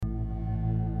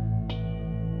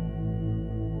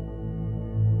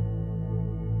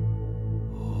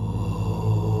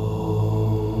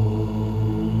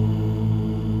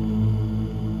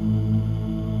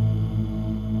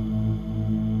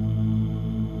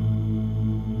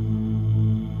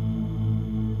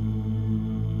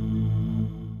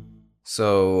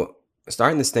So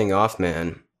starting this thing off,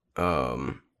 man,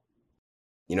 um,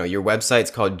 your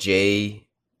website's called J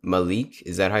Malik.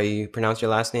 Is that how you pronounce your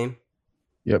last name?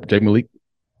 Yep, Jay Malik.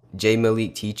 J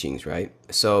Malik Teachings, right?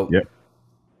 So Yep,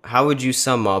 how would you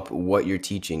sum up what your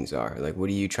teachings are? Like, what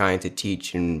are you trying to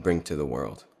teach and bring to the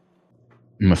world?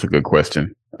 that's a good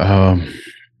question.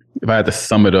 If I had to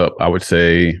sum it up, I would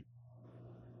say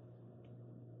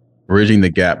bridging the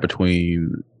gap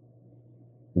between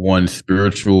one's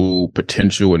spiritual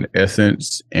potential and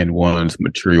essence and one's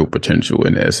material potential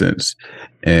and essence.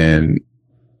 And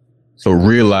so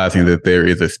realizing that there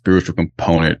is a spiritual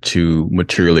component to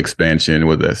material expansion,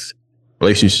 whether that's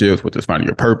relationships, whether it's finding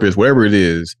your purpose, whatever it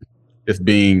is, just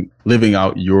living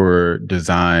out your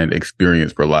designed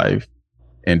experience for life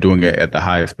and doing it at the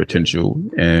highest potential.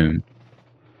 And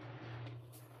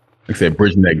like I said,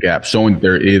 bridging that gap, showing that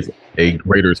there is a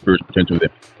greater spiritual potential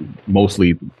that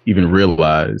mostly even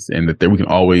realize, and that there, we can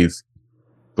always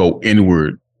go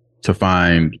inward to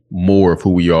find more of who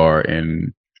we are.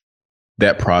 And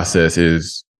that process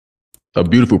is a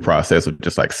beautiful process of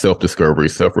just like self-discovery,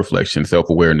 self-reflection,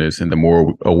 self-awareness. And the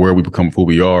more aware we become of who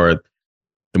we are,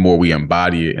 the more we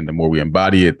embody it. And the more we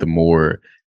embody it, the more,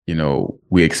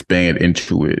 we expand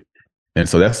into it. And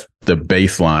so that's the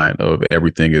baseline of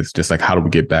everything, is just like, how do we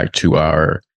get back to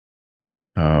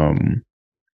um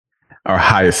our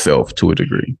highest self to a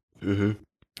degree? Mm-hmm.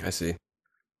 I see.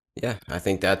 Yeah, I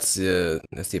think that's the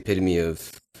epitome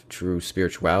of true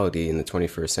spirituality in the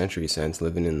 21st century sense,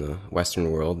 living in the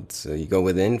Western world. It's, you go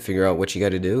within, figure out what you got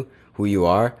to do, who you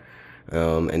are,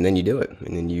 and then you do it,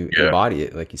 and then you Yeah. embody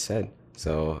it, like you said.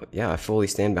 So yeah, I fully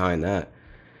stand behind that.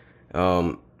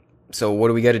 Um, so what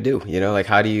do we got to do? Like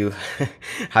how do you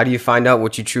how do you find out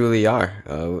what you truly are?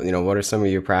 What are some of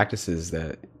your practices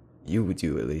that you would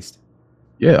do at least?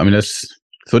 Yeah, I mean,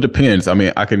 so it depends. I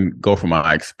mean, I can go from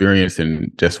my experience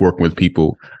and just working with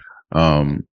people.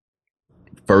 Um,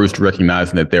 First,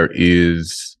 recognizing that there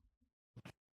is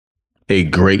a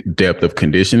great depth of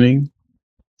conditioning.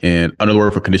 And another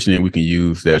word for conditioning we can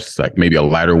use that's like maybe a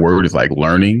lighter word is like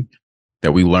learning,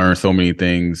 that we learn so many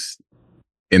things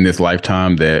in this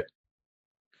lifetime that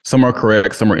some are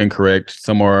correct, some are incorrect,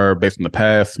 some are based on the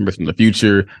past, some based on the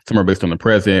future, some are based on the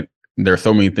present. There are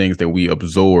so many things that we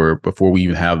absorb before we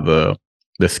even have the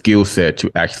skill set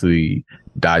to actually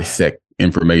dissect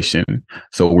information.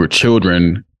 So we're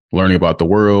children learning about the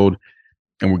world,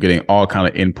 and we're getting all kind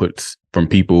of inputs from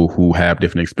people who have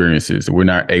different experiences. We're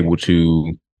not able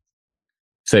to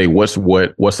say what's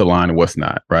aligned and what's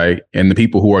not, right? And the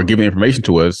people who are giving information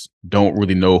to us don't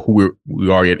really know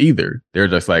we are yet either. They're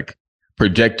just like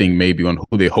projecting maybe on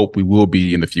who they hope we will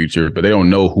be in the future, but they don't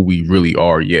know who we really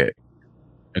are yet.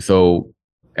 And so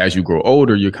as you grow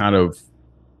older, you're kind of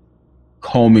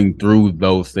combing through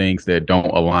those things that don't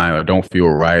align or don't feel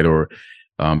right, or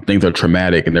things are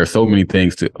traumatic. And there's so many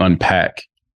things to unpack.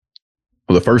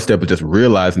 Well, the first step is just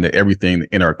realizing that everything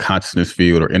in our consciousness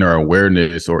field or in our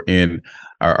awareness or in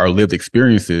our lived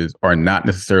experiences are not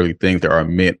necessarily things that are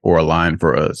meant or aligned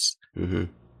for us. Mm-hmm.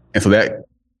 And so that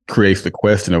creates the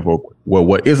question of, well,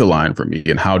 what is aligned for me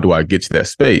and how do I get to that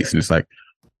space? And it's like,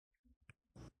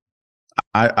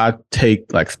 I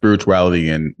take like spirituality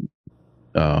and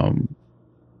um,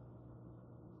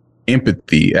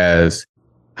 empathy as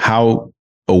how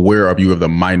aware are you of the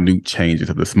minute changes,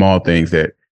 of the small things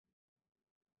that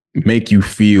make you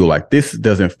feel like this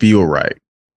doesn't feel right,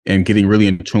 and getting really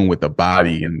in tune with the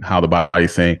body and how the body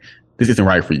is saying, this isn't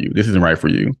right for you. This isn't right for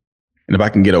you. And if I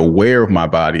can get aware of my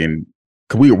body, and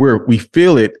cause we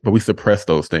feel it, but we suppress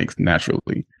those things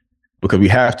naturally because we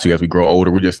have to, as we grow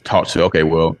older, we're just taught to, okay,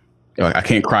 well, I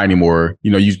can't cry anymore.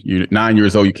 You're 9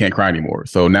 years old, you can't cry anymore.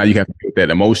 So now you have to get that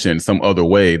emotion some other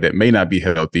way that may not be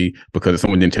healthy because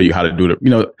someone didn't tell you how to do it.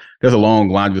 There's a long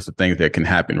line list of things that can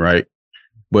happen, right?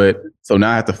 But so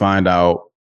now I have to find out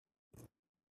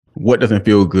what doesn't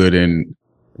feel good and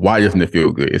why doesn't it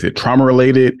feel good? Is it trauma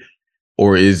related,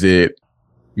 or is it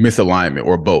misalignment,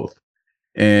 or both?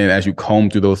 And as you comb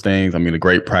through those things, I mean, a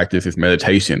great practice is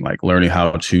meditation, like learning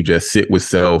how to just sit with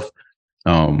self.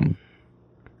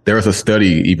 There was a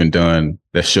study even done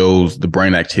that shows the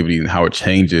brain activity and how it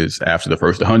changes after the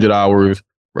first 100 hours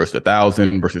versus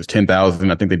 1,000 versus 10,000.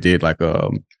 I think they did like a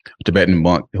Tibetan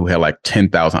monk who had like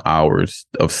 10,000 hours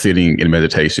of sitting in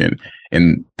meditation.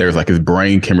 And there's like his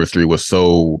brain chemistry was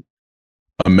so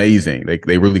amazing.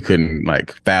 They really couldn't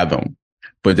like fathom.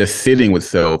 But just sitting with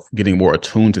self, getting more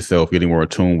attuned to self, getting more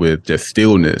attuned with just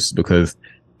stillness, because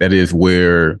that is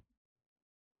where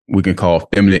we can call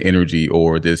feminine energy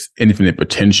or this infinite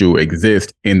potential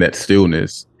exists, in that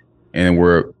stillness. and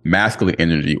where masculine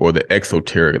energy or the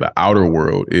exoteric, the outer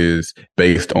world, is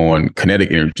based on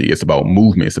kinetic energy. It's about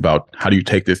movement. It's about how do you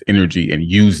take this energy and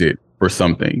use it for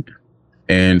something.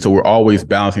 And so we're always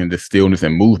balancing this stillness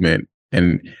and movement,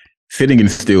 and sitting in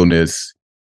stillness,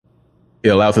 it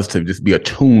allows us to just be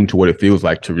attuned to what it feels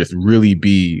like to just really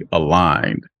be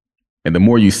aligned. And the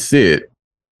more you sit,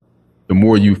 the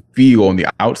more you feel on the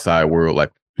outside world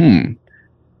like, it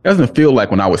doesn't feel like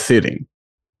when I was sitting.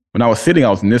 When I was sitting, I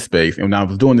was in this space. And when I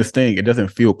was doing this thing, it doesn't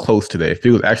feel close to that. It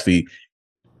feels actually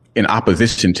in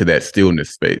opposition to that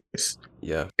stillness space.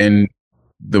 Yeah. And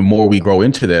the more we grow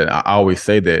into that, I always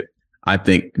say that I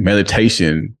think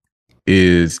meditation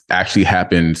actually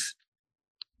happens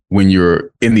when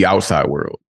you're in the outside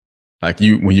world. Like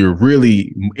when you're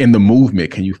really in the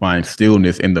movement, can you find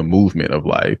stillness in the movement of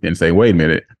life and say, wait a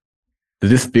minute, does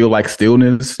this feel like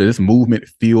stillness? Does this movement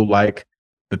feel like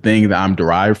the thing that I'm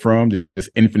derived from, this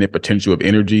infinite potential of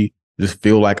energy? Does this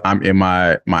feel like I'm in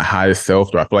my highest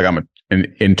self? Do I feel like I'm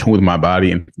in tune with my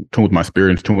body, in tune with my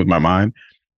spirit, in tune with my mind?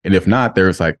 And if not,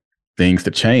 there's like things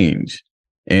to change.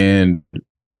 And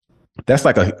that's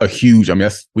like a huge, I mean,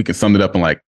 we can sum it up in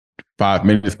like 5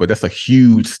 minutes, but that's a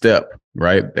huge step,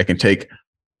 right? That can take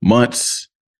months,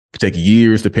 could take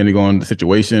years, depending on the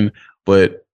situation.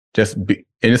 But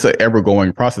and it's an ever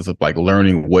going process of like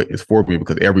learning what is for me,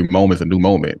 because every moment is a new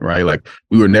moment, right? Like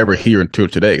we were never here until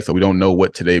today. So we don't know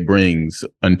what today brings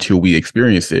until we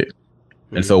experience it.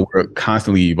 Mm-hmm. And so we're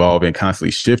constantly evolving,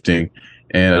 constantly shifting.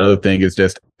 And another thing is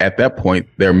just at that point,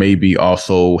 there may be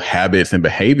also habits and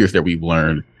behaviors that we've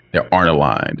learned that aren't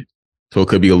aligned. So it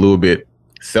could be a little bit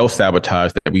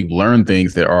self-sabotage, that we've learned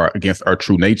things that are against our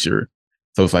true nature.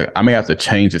 So it's like, I may have to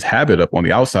change this habit up on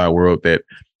the outside world that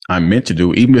I'm meant to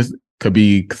do, even if it could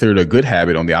be considered a good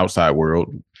habit on the outside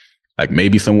world. Like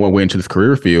maybe someone went into this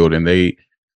career field and they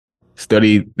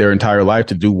studied their entire life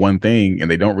to do one thing and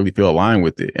they don't really feel aligned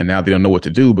with it. And now they don't know what to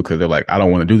do because they're like, I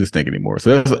don't want to do this thing anymore.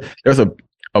 So there's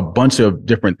a bunch of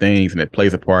different things, and it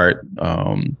plays a part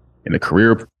in the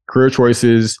career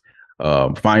choices,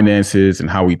 finances, and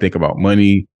how we think about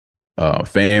money,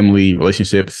 family,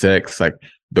 relationships, sex. Like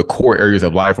the core areas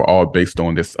of life are all based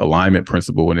on this alignment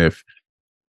principle. And if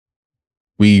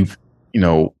we've,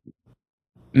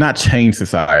 not changed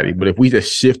society, but if we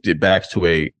just shift it back to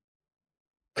a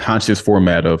conscious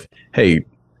format of, hey,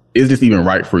 is this even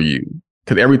right for you?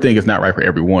 Because everything is not right for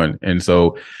everyone. And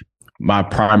so my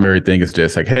primary thing is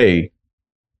just like, hey,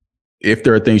 if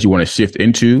there are things you want to shift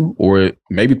into, or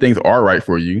maybe things are right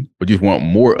for you, but you want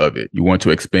more of it, you want to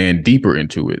expand deeper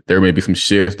into it, there may be some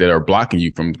shifts that are blocking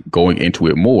you from going into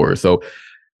it more. So,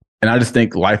 and I just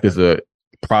think life is a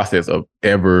process of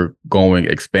ever going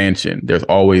expansion. There's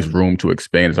always room to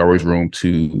expand. There's always room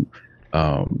to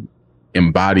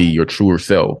embody your truer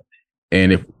self.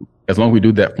 And as long as we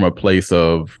do that from a place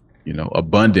of,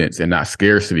 abundance and not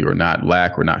scarcity or not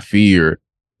lack or not fear,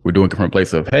 we're doing it from a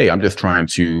place of, hey, I'm just trying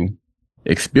to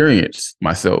experience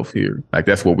myself here. Like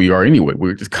that's what we are anyway.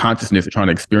 We're just consciousness trying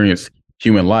to experience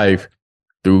human life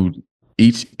through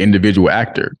each individual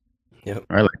actor. Yep.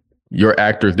 Right? Like your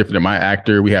actor is different than my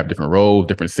actor. We have different roles,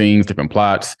 different scenes, different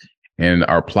plots, and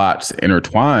our plots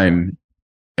intertwine.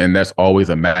 And that's always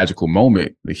a magical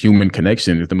moment. The human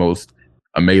connection is the most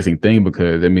amazing thing,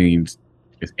 because it means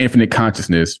it's infinite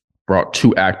consciousness brought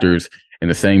two actors in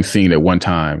the same scene at one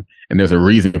time. And there's a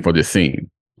reason for this scene.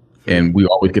 And we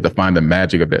always get to find the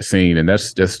magic of that scene. And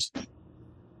that's just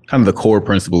kind of the core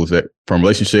principles that, from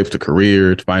relationships to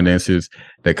career to finances,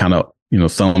 that kind of,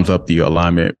 sums up the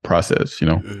alignment process,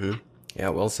 Mm-hmm. Yeah,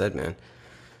 well said, man.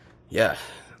 Yeah,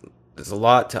 there's a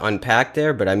lot to unpack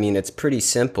there, but I mean, it's pretty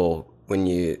simple when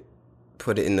you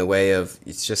put it in the way of,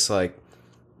 it's just like,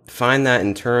 find that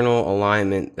internal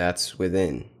alignment that's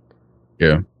within.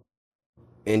 Yeah.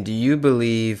 And do you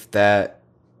believe that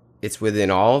it's within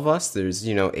all of us? There's,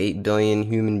 8 billion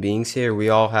human beings here. We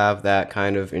all have that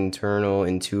kind of internal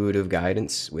intuitive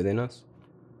guidance within us?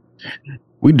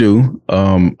 We do.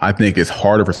 I think it's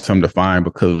harder for some to find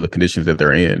because of the conditions that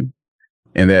they're in.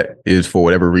 And that is for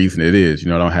whatever reason it is. I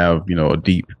don't have, a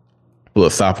deep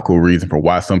philosophical reason for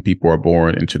why some people are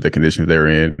born into the conditions they're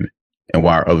in and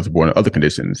why others are born in other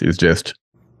conditions. It's just,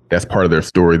 that's part of their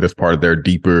story. That's part of their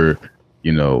deeper,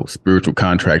 spiritual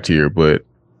contract here. But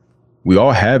we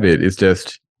all have it. It's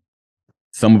just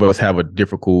some of us have a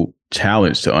difficult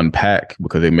challenge to unpack,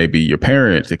 because it may be your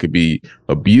parents, it could be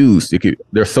abuse,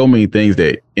 there's so many things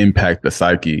that impact the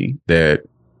psyche that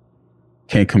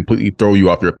can completely throw you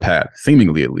off your path,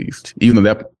 seemingly at least, even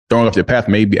though that throwing off your path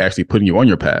may be actually putting you on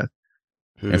your path.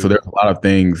 And so there's a lot of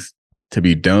things to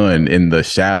be done in the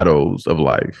shadows of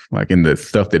life, like in the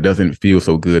stuff that doesn't feel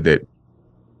so good, that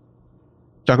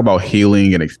talk about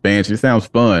healing and expansion. It sounds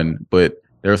fun, but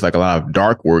there's like a lot of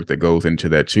dark work that goes into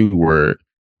that too, where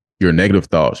your negative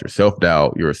thoughts, your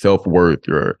self-doubt, your self-worth,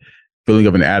 your feeling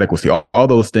of inadequacy, all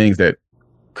those things that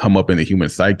come up in the human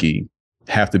psyche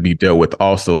have to be dealt with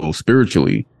also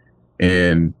spiritually.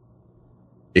 And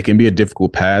it can be a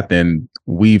difficult path, and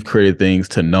we've created things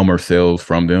to numb ourselves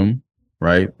from them,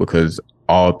 right? Because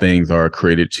all things are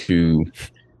created to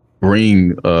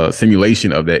bring a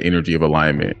simulation of that energy of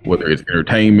alignment, whether it's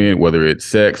entertainment, whether it's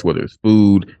sex, whether it's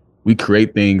food. We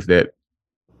create things that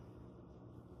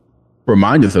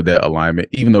remind us of that alignment,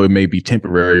 even though it may be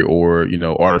temporary or,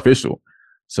 artificial.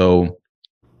 So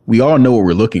we all know what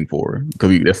we're looking for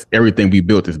because that's everything we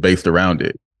built is based around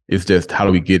it. It's just how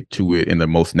do we get to it in the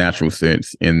most natural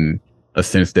sense, in a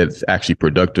sense that's actually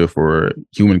productive for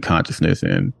human consciousness.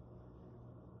 And,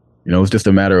 it's just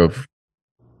a matter of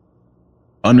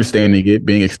understanding it,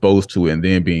 being exposed to it, and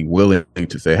then being willing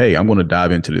to say, hey, I'm going to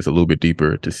dive into this a little bit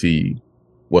deeper to see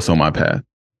what's on my path.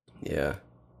 Yeah.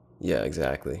 Yeah,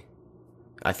 exactly.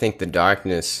 I think the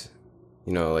darkness,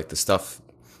 like the stuff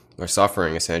or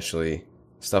suffering, essentially,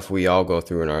 stuff we all go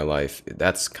through in our life,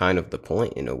 that's kind of the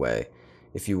point in a way.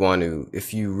 If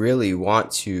you really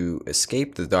want to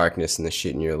escape the darkness and the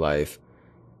shit in your life,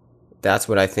 that's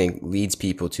what I think leads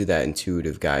people to that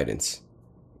intuitive guidance.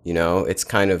 It's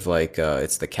kind of like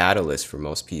it's the catalyst for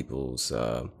most people's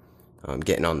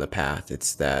getting on the path.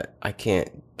 It's that I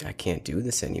can't do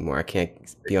this anymore. I can't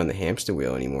be on the hamster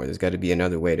wheel anymore. There's got to be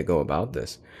another way to go about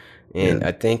this. And Yeah.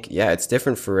 I think, yeah, it's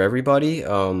different for everybody,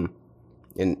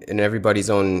 in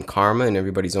everybody's own karma and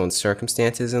everybody's own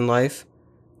circumstances in life.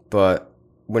 But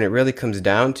when it really comes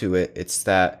down to it, it's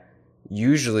that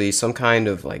usually some kind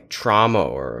of like trauma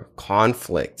or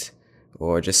conflict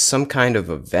or just some kind of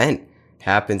event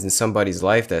happens in somebody's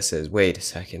life that says, wait a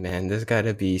second, man, there's got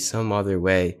to be some other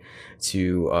way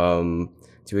to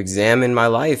examine my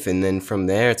life, and then from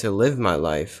there to live my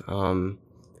life. And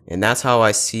that's how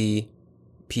I see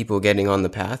people getting on the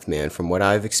path, man. From what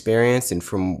I've experienced and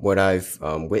from what I've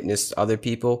witnessed other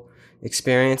people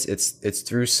experience, it's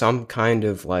through some kind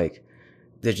of like,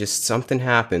 there's just something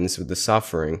happens with the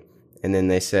suffering, and then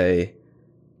they say,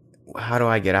 how do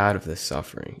I get out of this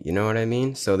suffering? You know what I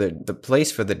mean? So the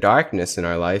place for the darkness in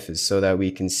our life is so that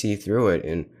we can see through it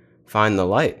and find the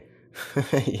light.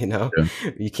 You know, Yeah.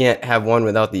 you can't have one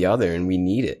without the other, and we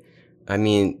need it. I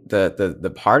mean,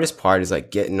 the hardest part is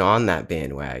like getting on that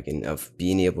bandwagon of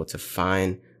being able to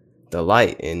find the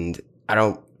light. And I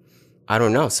don't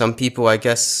know. Some people, I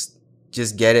guess,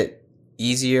 just get it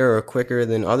easier or quicker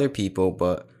than other people,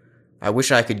 but I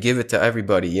wish I could give it to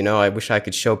everybody. I wish I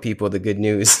could show people the good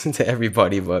news to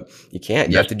everybody, but you can't.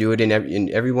 You have That's, to do it in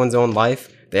everyone's own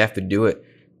life. They have to do it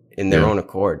in their yeah. own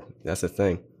accord. That's the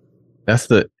thing. That's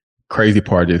the crazy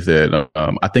part is that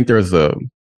I think there's a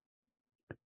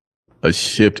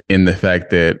shift in the fact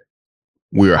that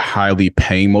we are highly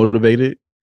pain motivated.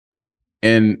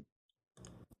 And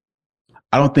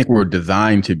I don't think we're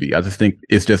designed to be. I just think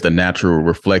it's just a natural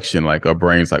reflection. Like our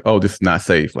brain's like, oh, this is not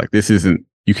safe. Like this isn't,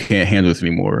 you can't handle this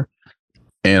anymore.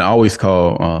 And I always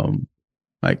call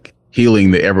like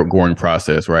healing the ever growing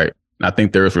process, right? And I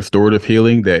think there's restorative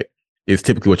healing that is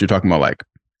typically what you're talking about. Like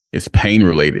it's pain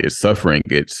related, it's suffering.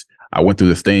 It's, I went through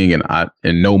this thing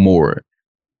and no more.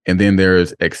 And then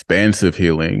there's expansive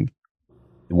healing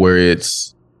where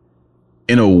it's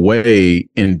in a way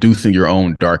inducing your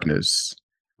own darkness.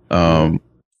 Mm.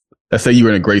 Let's say you're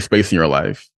in a great space in your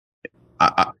life.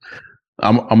 I'm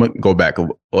gonna go back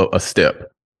a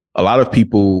step. A lot of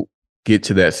people get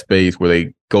to that space where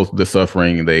they go through the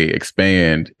suffering, they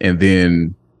expand, and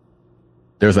then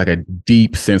there's like a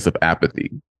deep sense of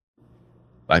apathy,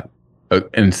 like an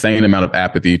insane amount of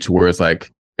apathy to where it's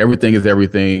like everything is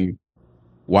everything.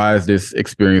 Why is this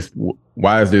experience?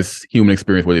 Why is this human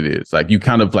experience what it is? Like you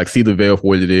kind of like see the veil for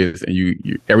what it is, and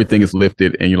you everything is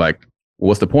lifted, and you're like, well,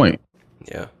 what's the point?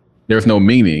 Yeah. There's no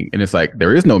meaning, and it's like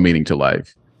there is no meaning to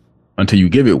life until you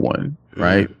give it one,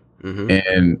 right? Mm-hmm. Mm-hmm.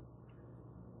 And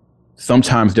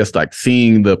sometimes just like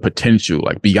seeing the potential,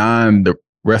 like beyond the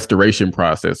restoration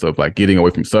process of like getting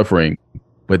away from suffering,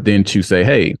 but then to say,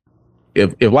 hey,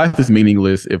 if life is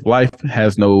meaningless, if life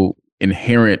has no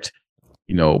inherent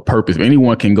purpose.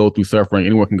 Anyone can go through suffering.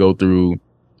 Anyone can go through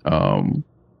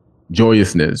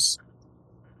joyousness.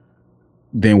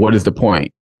 Then what is the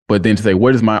point? But then to say,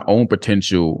 what is my own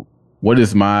potential? What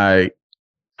is my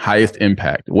highest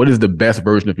impact? What does the best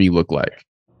version of me look like?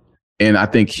 And I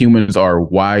think humans are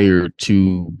wired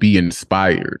to be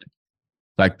inspired.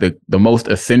 Like the most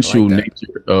essential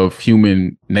nature of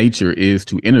human nature is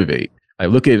to innovate. Like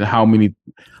look at how many,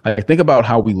 like think about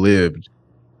how we lived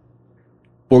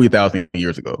 40,000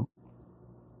 years ago.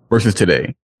 versus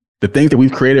today. The things that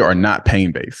we've created are not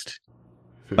pain based.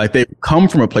 Like they come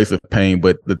from a place of pain,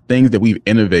 but the things that we've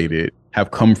innovated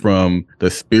have come from the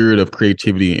spirit of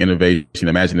creativity and innovation,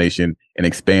 imagination and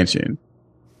expansion.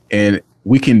 And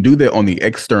we can do that on the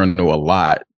external a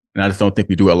lot. And I just don't think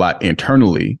we do a lot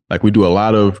internally. Like we do a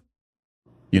lot of,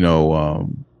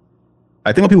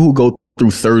 I think of people who go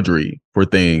through surgery for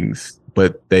things,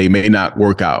 but they may not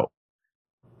work out.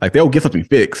 Like they'll get something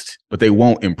fixed, but they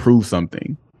won't improve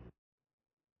something.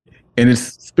 And it's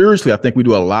spiritually, I think we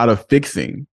do a lot of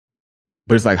fixing,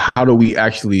 but it's like, how do we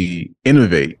actually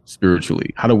innovate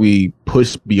spiritually? How do we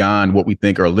push beyond what we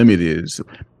think our limit is?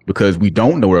 Because we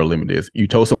don't know where our limit is. You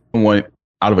told someone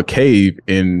out of a cave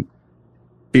in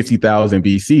 50,000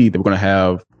 BC that we're going to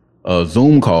have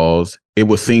Zoom calls. It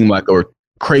would seem like a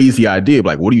crazy idea.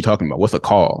 Like, what are you talking about? What's a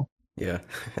call? Yeah.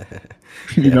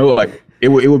 Like it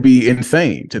would be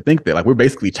insane to think that like we're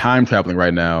basically time traveling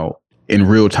right now in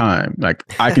real time. Like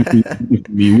I can see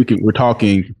we're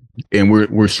talking and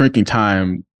we're shrinking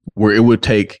time where it would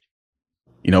take,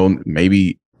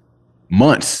 maybe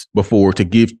months before to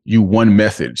give you one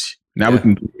message. Now we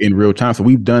can in real time. So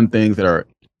we've done things that are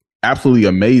absolutely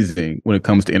amazing when it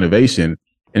comes to innovation.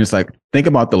 And it's like, think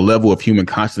about the level of human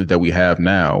consciousness that we have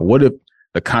now. What if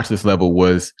the consciousness level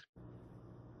was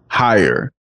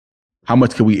higher? How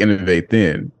much could we innovate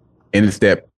then? And it's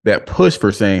that push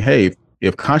for saying, hey,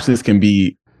 if consciousness can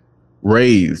be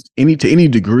raised to any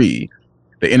degree,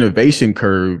 the innovation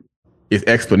curve is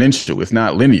exponential. It's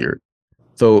not linear.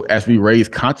 So as we raise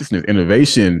consciousness,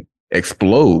 innovation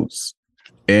explodes.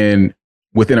 And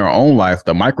within our own life,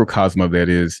 the microcosm of that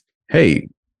is, hey,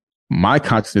 my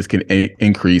consciousness can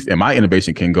increase and my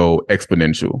innovation can go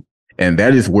exponential. And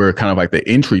that is where kind of like the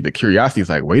intrigue, the curiosity is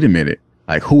like, wait a minute,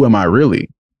 like, who am I really?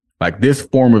 Like this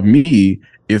form of me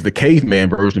is the caveman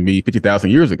version of me 50,000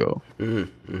 years ago.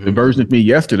 Mm-hmm. The version of me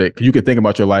yesterday, because you could think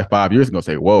about your life 5 years ago and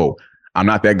say, whoa, I'm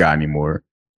not that guy anymore.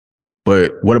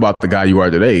 But what about the guy you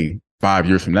are today, 5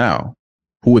 years from now?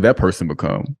 Who would that person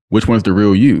become? Which one's the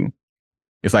real you?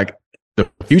 It's like the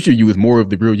future you is more of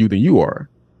the real you than you are.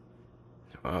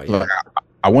 Oh, yeah. So like,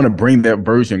 I want to bring that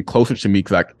version closer to me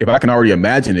because like, if I can already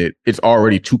imagine it, it's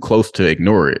already too close to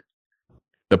ignore it.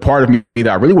 The part of me that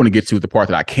I really want to get to is the part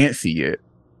that I can't see yet.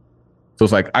 So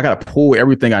it's like, I got to pull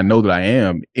everything I know that I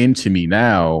am into me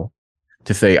now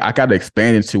to say, I got to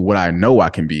expand into what I know I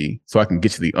can be so I can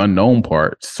get to the unknown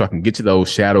parts, so I can get to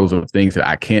those shadows of things that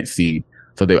I can't see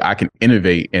so that I can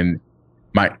innovate and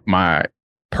my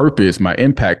purpose, my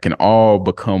impact can all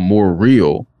become more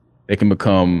real. They can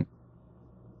become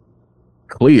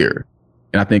clear.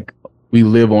 And I think we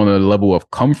live on a level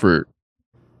of comfort,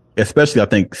 especially I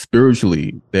think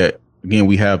spiritually, that again,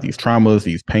 we have these traumas,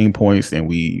 these pain points, and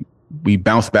we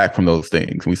bounce back from those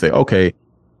things. We say, okay,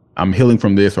 I'm healing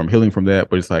from this or I'm healing from that.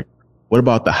 But it's like, what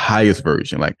about the highest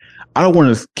version? Like, I don't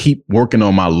want to keep working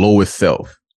on my lowest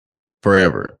self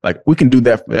forever. Like we can do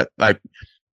that. Like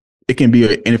it can be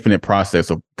an infinite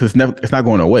process because it's not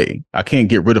going away. I can't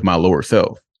get rid of my lower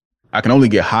self. I can only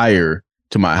get higher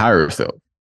to my higher self.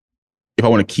 If I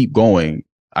want to keep going,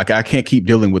 I can't keep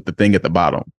dealing with the thing at the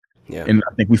bottom. Yeah. And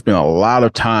I think we spend a lot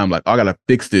of time like, I got to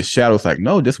fix this shadow. It's like,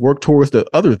 no, just work towards the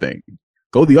other thing.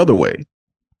 Go the other way.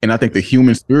 And I think the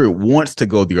human spirit wants to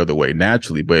go the other way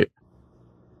naturally, but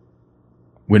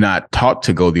we're not taught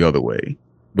to go the other way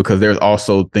because there's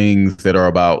also things that are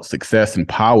about success and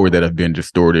power that have been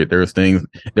distorted. There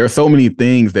are so many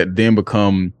things that then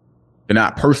become, they're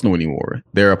not personal anymore.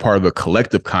 They're a part of a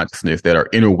collective consciousness that are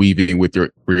interweaving with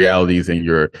your realities and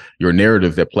your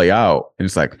narratives that play out. And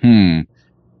it's like,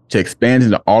 to expand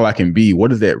into all I can be, what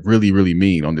does that really, really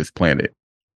mean on this planet?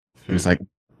 And it's like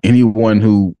anyone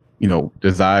who,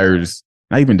 desires,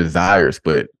 not even desires,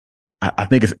 but I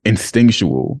think it's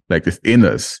instinctual, like it's in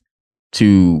us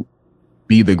to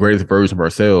be the greatest version of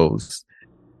ourselves.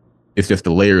 It's just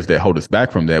the layers that hold us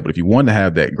back from that. But if you want to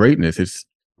have that greatness,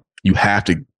 you have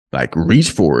to like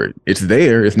reach for it. It's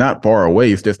there. It's not far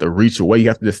away. It's just a reach away. You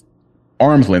have to just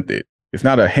arm's length it. It's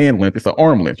not a hand length. It's an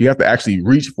arm length. You have to actually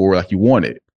reach for it like you want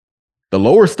it. The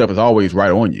lower stuff is always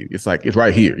right on you. It's like, it's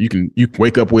right here. You can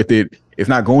wake up with it. It's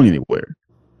not going anywhere.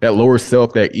 That lower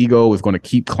self, that ego is going to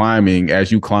keep climbing as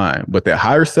you climb. But that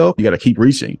higher self, you got to keep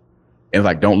reaching. And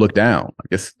like, don't look down.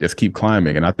 Just keep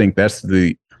climbing. And I think that's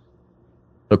the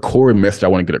core message I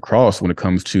want to get across when it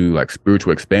comes to like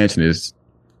spiritual expansion is,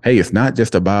 hey, it's not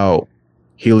just about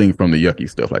healing from the yucky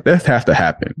stuff. Like that has to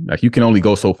happen. Like you can only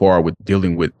go so far with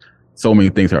dealing with so many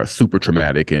things that are super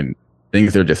traumatic and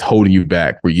things that are just holding you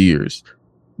back for years.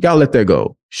 You gotta let that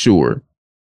go, sure.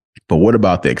 But what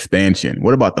about the expansion?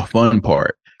 What about the fun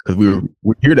part? because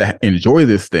we're here to enjoy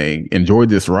this thing, enjoy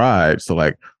this ride. So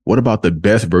like, what about the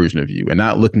best version of you? And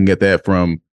not looking at that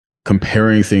from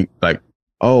comparing things like,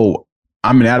 oh,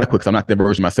 I'm inadequate because I'm not that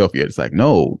version of myself yet. It's like,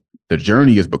 no, the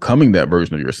journey is becoming that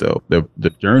version of yourself.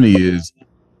 The journey is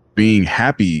being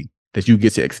happy that you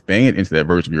get to expand into that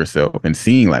version of yourself and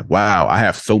seeing like, wow, I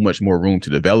have so much more room to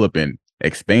develop and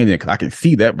expand it because I can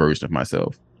see that version of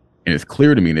myself. And it's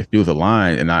clear to me and it feels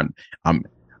aligned. And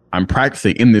I'm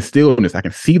practicing in this stillness. I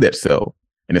can see that self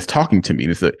and it's talking to me.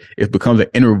 And it becomes an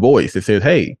inner voice. It says,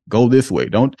 hey, go this way.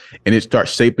 Don't, and it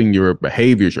starts shaping your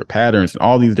behaviors, your patterns, and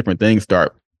all these different things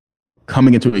start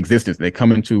coming into existence. They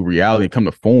come into reality, come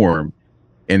to form.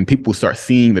 And people start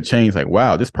seeing the change like,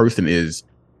 wow, this person is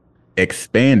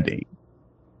expanding.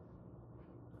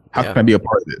 How can I be a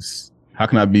part of this? How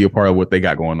can I be a part of what they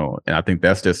got going on? And I think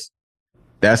that's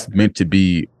meant to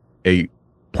be a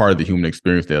part of the human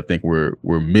experience that I think we're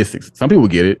missing. Some people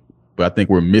get it, but I think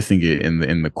we're missing it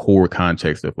in the core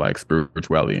context of like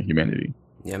spirituality and humanity.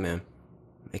 Yeah, man.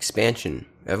 Expansion,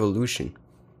 evolution.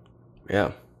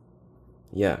 Yeah.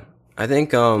 Yeah. I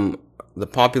think the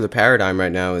popular paradigm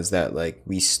right now is that like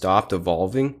we stopped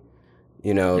evolving.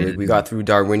 You know, like we got through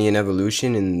Darwinian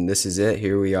evolution and this is it.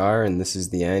 Here we are and this is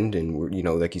the end. And we're, you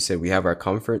know, like you said, we have our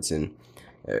comforts and,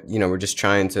 you know, we're just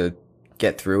trying to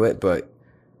get through it. But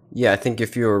yeah, I think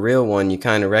if you're a real one, you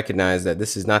kind of recognize that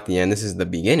this is not the end. This is the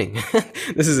beginning.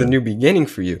 This is a new beginning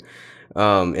for you.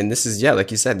 And this is, yeah, like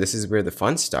you said, this is where the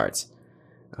fun starts.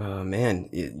 Man,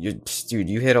 dude,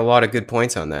 you hit a lot of good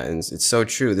points on that. And it's so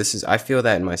true. I feel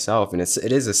that in myself. And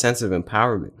it is a sense of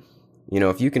empowerment. You know,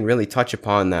 if you can really touch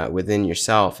upon that within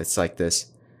yourself, it's like this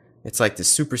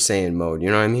Super Saiyan mode. You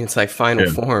know what I mean? It's like final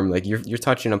form. Like you're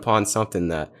touching upon something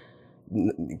that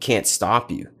can't stop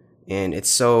you. And it's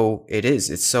so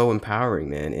empowering,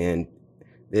 man. And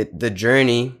the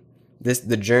journey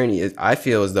is, I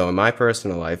feel as though in my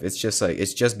personal life, it's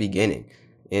just beginning.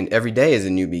 And every day is a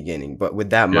new beginning. But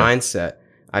with that mindset,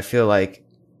 I feel like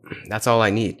that's all I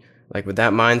need. Like with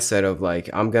that mindset of like,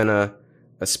 I'm gonna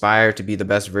aspire to be the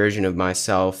best version of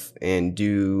myself and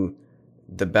do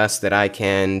the best that I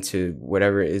can to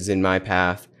whatever is in my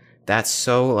path. That's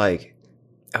so like,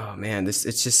 oh man, it's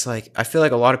just like, I feel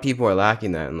like a lot of people are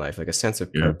lacking that in life, like a sense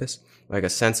of purpose, like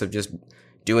a sense of just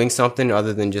doing something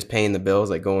other than just paying the bills,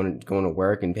 like going to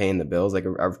work and paying the bills, like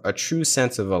a true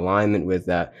sense of alignment with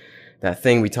that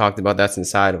thing we talked about that's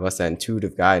inside of us, that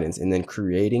intuitive guidance, and then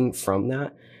creating from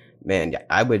that. Man,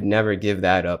 I would never give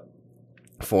that up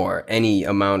for any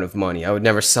amount of money. I would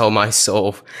never sell my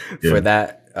soul for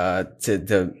that. I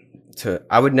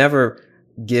would never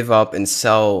give up and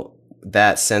sell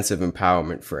that sense of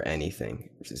empowerment for anything.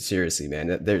 Seriously,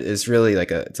 man, it's really like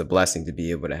it's a blessing to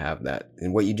be able to have that.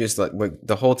 And what you just like,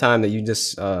 the whole time that you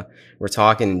just were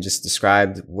talking and just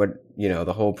described what, you know,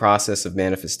 the whole process of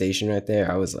manifestation right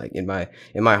there, I was like, in my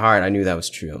heart, I knew that was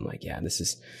true. I'm like, yeah, this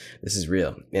is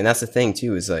real. And that's the thing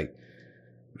too, is like,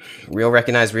 real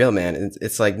recognize real, man.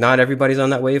 It's like not everybody's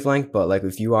on that wavelength, but like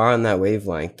if you are on that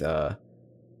wavelength,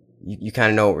 you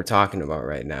kind of know what we're talking about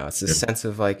right now. It's a sense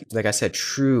of like I said,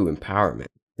 true empowerment.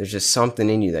 There's just something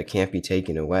in you that can't be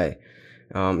taken away.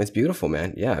 It's beautiful,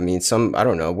 man. Yeah, I mean, I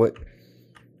don't know what,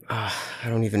 I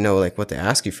don't even know like what to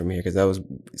ask you from here because that was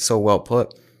so well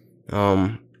put.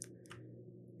 Yeah,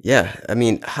 I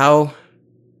mean,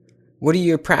 what are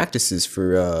your practices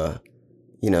for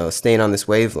you know, staying on this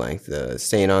wavelength,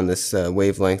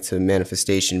 to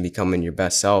manifestation, becoming your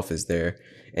best self? Is there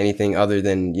anything other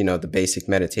than, you know, the basic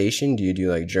meditation? Do you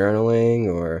do like journaling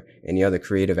or any other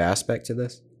creative aspect to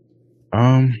this?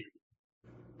 I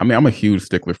mean, I'm a huge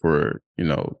stickler for, you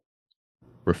know,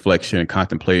 reflection and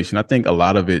contemplation. I think a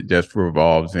lot of it just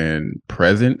revolves in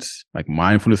presence, like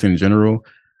mindfulness in general.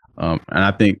 And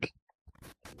I think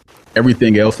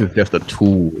everything else is just a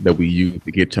tool that we use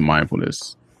to get to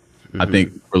mindfulness. I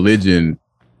think religion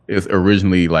is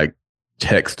originally like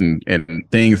text and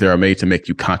things that are made to make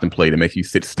you contemplate and make you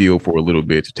sit still for a little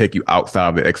bit, to take you outside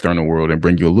of the external world and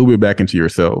bring you a little bit back into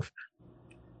yourself.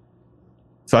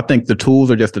 So I think the tools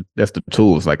are just that's the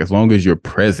tools. Like as long as you're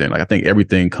present, like I think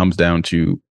everything comes down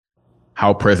to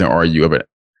how present are you of it.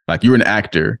 Like you're an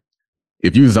actor.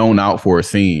 If you zone out for a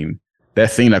scene, that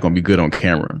scene not gonna be good on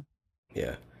camera.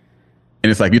 Yeah. And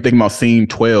it's like you're thinking about scene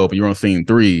 12 and you're on scene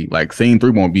 3, like scene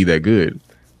 3 won't be that good.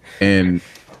 And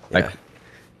like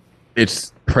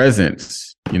it's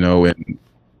presence, you know. And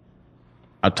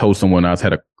I told someone I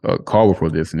had a call before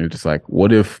this, and they're just like,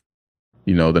 what if,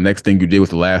 you know, the next thing you did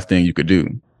was the last thing you could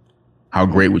do? How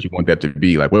great would you want that to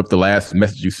be? Like, what if the last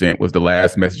message you sent was the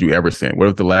last message you ever sent? What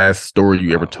if the last story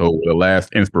you ever told, the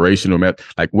last inspirational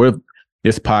like, what if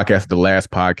this podcast is the last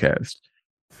podcast?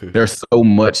 there's so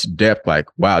much depth. Like,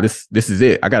 wow, this is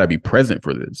it. I got to be present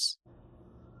for this,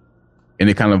 and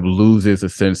it kind of loses a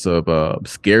sense of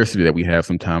scarcity that we have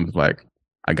sometimes. Like,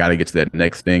 I got to get to that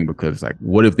next thing because, like,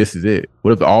 what if this is it?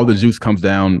 What if all the juice comes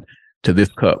down to this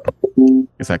cup?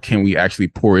 It's like, can we actually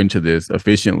pour into this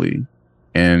efficiently?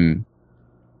 And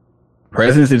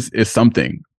presence is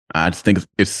something. I just think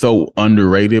it's so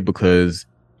underrated because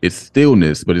it's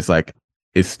stillness, but it's like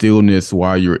it's stillness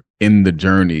while you're in the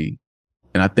journey.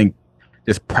 And I think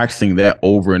just practicing that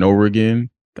over and over again,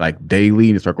 like daily,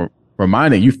 and it's like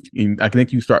reminding you. I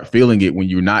think you start feeling it when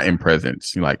you're not in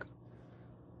presence. You're like,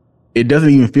 it doesn't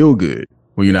even feel good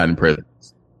when you're Yeah. not in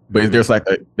presence. But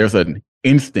Hmm. there's an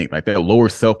instinct, like that lower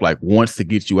self, like wants to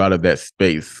get you out of that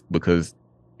space because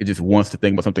it just wants to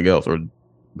think about something else or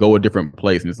go a different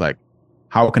place. And it's like,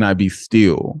 how can I be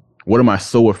still? What am I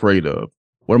so afraid of?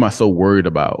 What am I so worried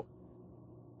about?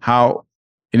 How,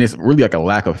 and it's really like a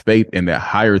lack of faith in that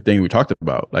higher thing we talked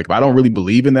about. Like, if I don't really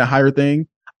believe in that higher thing,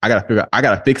 I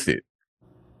gotta fix it.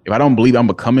 If I don't believe I'm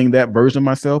becoming that version of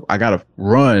myself, I gotta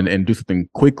run and do something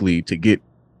quickly to get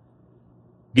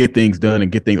things done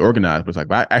and get things organized. But it's like,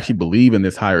 if I actually believe in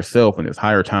this higher self and this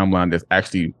higher timeline that's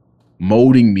actually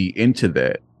molding me into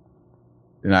that,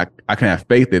 then I can have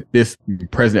faith that this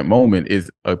present moment is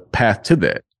a path to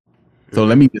that. So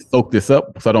let Hmm. me just soak this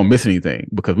up so I don't miss anything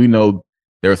because we know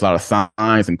there's a lot of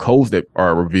signs and codes that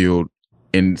are revealed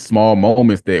in small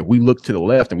moments that we look to the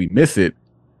left and we miss it.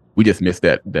 We just miss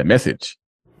that message.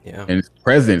 Yeah. And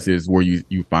presence is where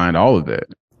you find all of that.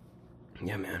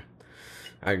 Yeah, man.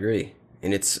 I agree.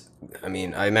 And I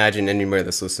mean, I imagine anybody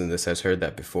that's listening to this has heard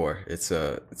that before. It's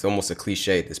almost a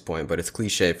cliche at this point, but it's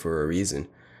cliche for a reason.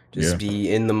 Just Yeah.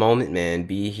 be in the moment, man.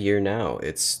 Be here now.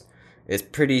 It's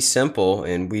pretty simple,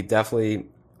 and we've definitely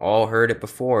all heard it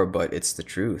before, but it's the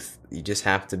truth. You just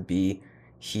have to be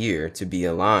here to be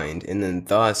aligned, and then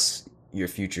thus your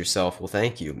future self will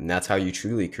thank you. And that's how you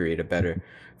truly create a better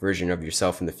version of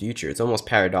yourself in the future. It's almost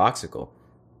paradoxical.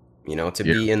 To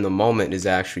Yeah. be in the moment is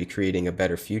actually creating a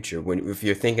better future. If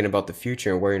you're thinking about the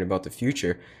future and worrying about the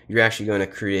future, you're actually going to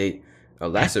create a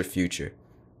lesser future,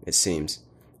 it seems.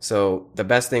 So the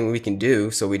best thing we can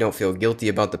do so we don't feel guilty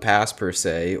about the past per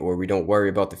se, or we don't worry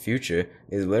about the future,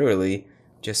 is literally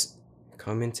just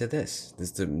come into this. This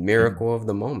is the miracle of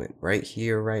the moment, right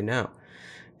here, right now.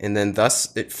 And then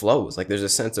thus it flows. Like there's a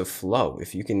sense of flow.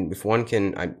 If one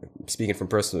can, I'm speaking from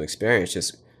personal experience,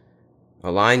 just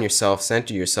align yourself,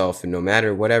 center yourself, and no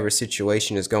matter whatever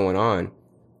situation is going on,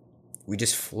 we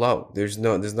just flow. There's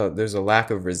a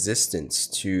lack of resistance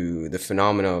to the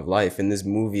phenomena of life in this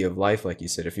movie of life. Like you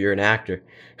said, if you're an actor,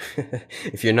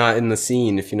 if you're not in the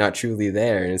scene, if you're not truly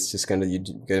there, and it's just you're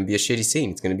gonna be a shitty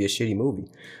scene. It's gonna be a shitty movie.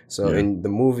 So Yeah. in the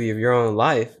movie of your own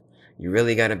life, you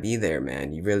really gotta be there,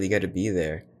 man. You really gotta be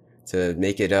there to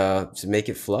make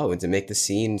it flow and to make the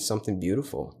scene something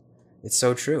beautiful. It's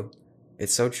so true.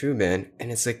 It's so true, man.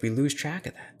 And it's like we lose track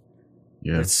of that.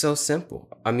 But Yeah. it's so simple.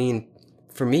 I mean,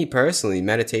 for me personally,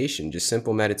 meditation, just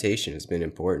simple meditation has been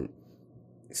important.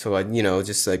 So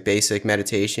just like basic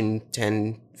meditation,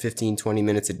 10, 15, 20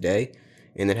 minutes a day,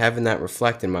 and then having that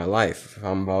reflect in my life. If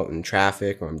I'm out in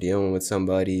traffic or I'm dealing with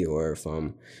somebody or if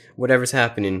I'm whatever's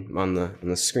happening on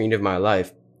the screen of my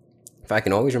life, if I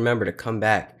can always remember to come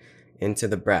back into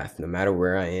the breath, no matter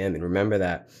where I am, and remember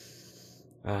that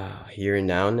here and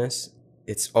nowness,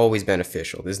 it's always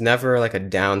beneficial. There's never like a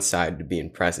downside to being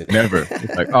present. Never.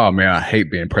 It's like, oh man, I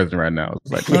hate being present right now.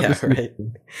 It's like, no, Yeah, this is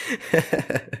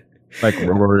right. like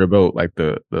worry about like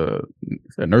the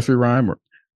nursery rhyme or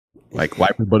like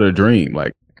life is but a dream.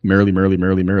 Like merrily, merrily,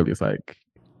 merrily, merrily. It's like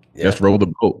Yeah. just roll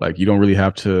the boat. Like you don't really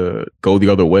have to go the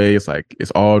other way. It's like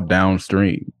it's all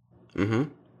downstream. Mm-hmm.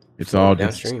 It's Flow all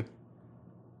just downstream.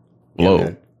 Yeah, man.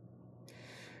 flow.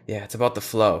 Yeah, it's about the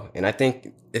flow. And I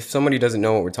think if somebody doesn't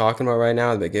know what we're talking about right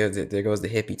now, there goes the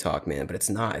hippie talk, man. But it's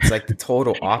not. It's like the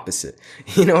total opposite.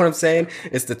 You know what I'm saying?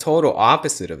 It's the total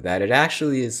opposite of that. It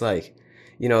actually is like,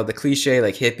 the cliche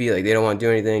like hippie, like they don't want to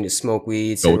do anything, just smoke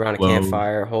weed, Go sit with around the a flow.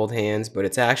 campfire, hold hands. But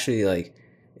it's actually like,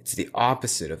 it's the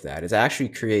opposite of that. It actually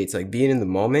creates, like being in the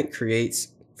moment creates,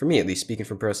 for me at least, speaking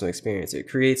from personal experience, it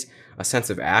creates a sense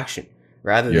of action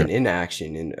rather Yeah. than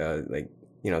inaction and like,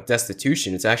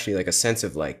 destitution. It's actually like a sense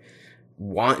of like,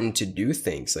 wanting to do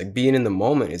things. Like being in the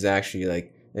moment is actually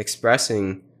like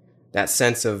expressing that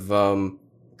sense of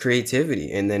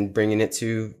creativity and then bringing it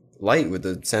to light with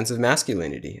a sense of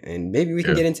masculinity. And maybe we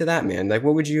can Yeah. get into that, man. Like,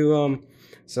 what would you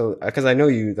so because I know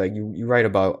you like you write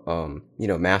about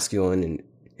masculine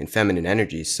and feminine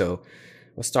energies. So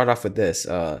let's start off with this.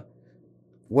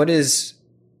 What is,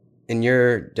 in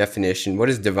your definition, what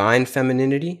is divine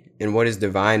femininity and what is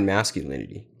divine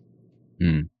masculinity?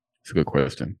 It's a good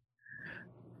question.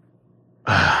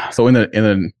 So in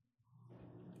a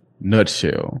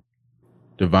nutshell,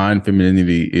 divine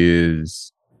femininity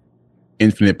is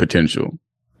infinite potential.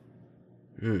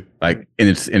 Mm. Like in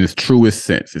its truest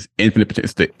sense, it's infinite potential.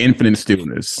 It's the infinite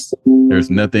stillness. There's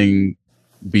nothing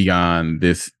beyond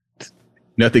this.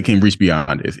 Nothing can reach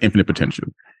beyond it. It's infinite potential.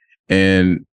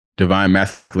 And divine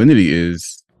masculinity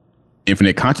is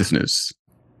infinite consciousness.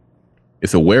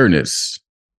 It's awareness.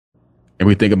 And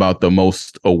we think about the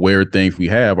most aware things we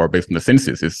have are based on the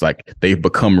senses. It's like they've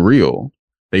become real.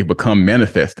 They've become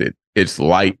manifested. It's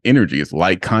light energy. It's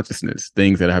light consciousness.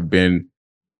 Things that have been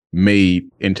made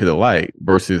into the light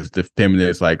versus the feminine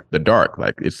is like the dark.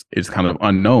 Like it's kind of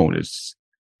unknown. It's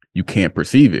you can't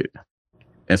perceive it.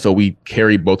 And so we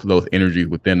carry both of those energies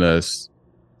within us.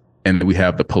 And we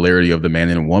have the polarity of the man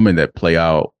and woman that play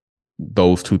out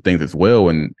those two things as well.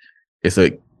 And it's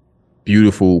a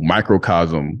beautiful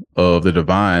microcosm of the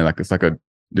divine. Like it's like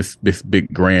this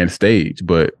big grand stage,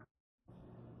 but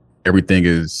everything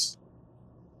is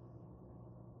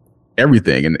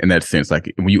everything in that sense.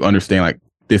 Like when you understand like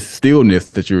this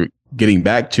stillness that you're getting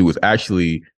back to is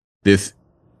actually this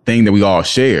thing that we all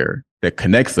share that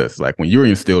connects us. Like when you're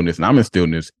in stillness and I'm in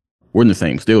stillness, we're in the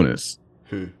same stillness.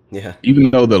 Yeah. Even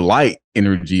though the light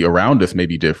energy around us may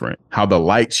be different, how the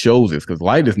light shows us, because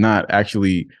light is not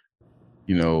actually,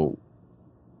 you know,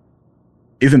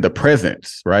 isn't the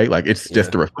presence, right? Like it's Yeah.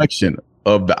 just the reflection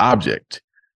of the object.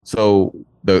 So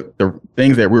the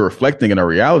things that we're reflecting in our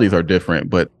realities are different,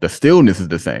 but the stillness is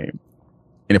the same.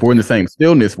 And if we're in the same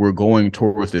stillness, we're going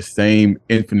towards the same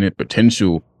infinite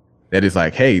potential that is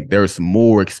like, hey, there's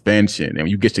more expansion. And when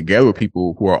you get together with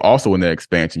people who are also in that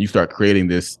expansion, you start creating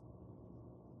this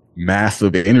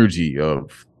massive energy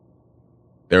of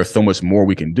there's so much more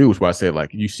we can do. That's why I said,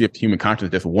 like, you shift human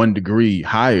consciousness just 1 degree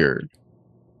higher,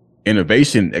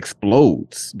 innovation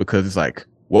explodes because it's like,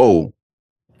 whoa,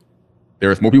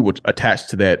 there's more people attached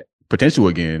to that potential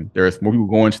again. There's more people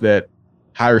going to that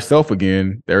higher self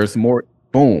again. There's more,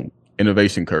 boom,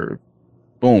 innovation curve.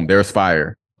 Boom, there's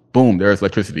fire. Boom, there's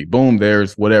electricity. Boom,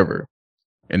 there's whatever.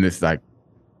 And it's like,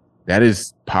 that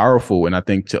is powerful. And I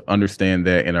think to understand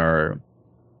that in our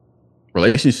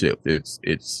relationship,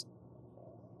 it's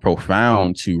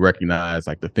profound to recognize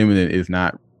like the feminine is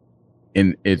not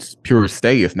in its pure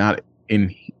state. It's not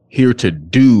in here to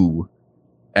do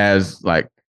as like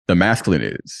the masculine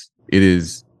is. It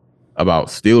is about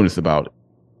stillness, about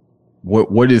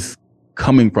what is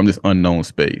coming from this unknown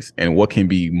space and what can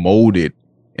be molded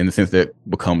in the sense that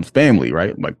becomes family,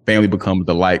 right? Like family becomes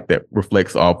the light that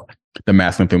reflects off the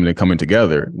masculine and feminine coming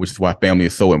together, which is why family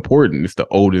is so important. It's the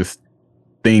oldest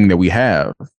thing that we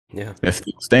have Yeah. that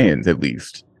still stands, at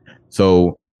least.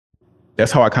 So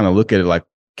that's how I kind of look at it. Like,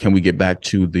 can we get back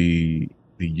to the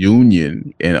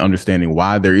union and understanding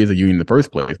why there is a union in the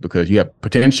first place? Because you have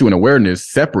potential and awareness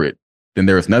separate, then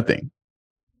there is nothing.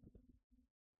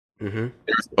 Mm-hmm.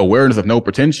 There's awareness of no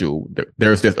potential.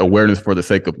 There's just awareness for the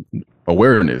sake of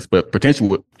awareness. But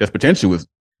potential, just potential is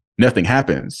nothing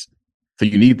happens. So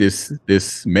you need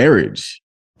this marriage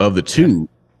of the two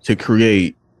to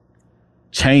create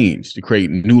change, to create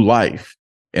new life.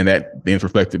 And that then is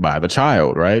reflected by the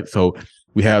child, right? So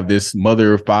we have this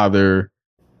mother, father,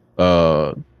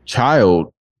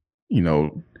 child, you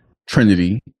know,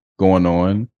 trinity going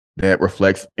on that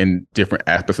reflects in different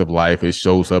aspects of life. It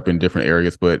shows up in different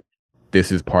areas, but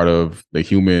this is part of the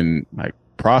human like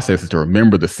process is to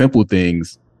remember the simple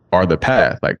things are the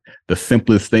path. Like the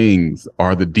simplest things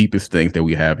are the deepest things that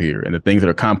we have here. And the things that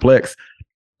are complex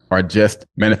are just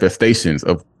manifestations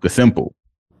of the simple.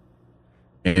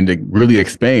 And to really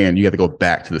expand, you have to go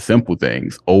back to the simple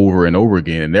things over and over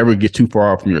again and never get too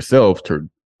far from yourself to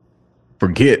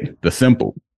forget the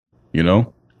simple, you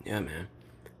know? Yeah, man.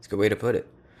 It's a good way to put it.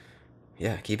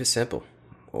 Yeah, keep it simple.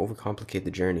 Overcomplicate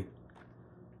the journey.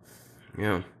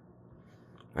 Yeah.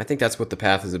 I think that's what the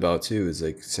path is about too, is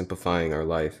like simplifying our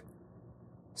life.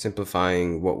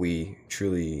 Simplifying what we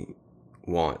truly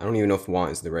want. I don't even know if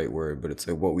want is the right word, but it's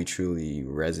like what we truly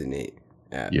resonate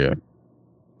at. Yeah.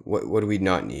 What do we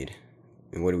not need?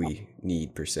 And what do we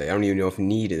need per se? I don't even know if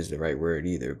need is the right word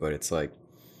either, but it's like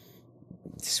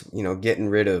getting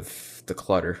rid of the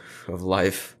clutter of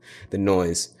life, the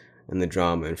noise and the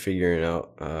drama, and figuring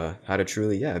out how to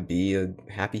truly, yeah, be a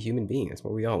happy human being. That's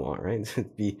what we all want, right? To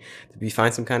be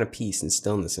find some kind of peace and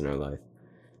stillness in our life.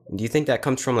 And do you think that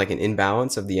comes from like an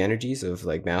imbalance of the energies of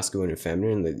like masculine and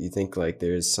feminine? That you think like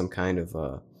there's some kind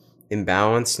of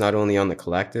imbalance not only on the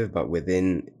collective but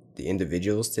within the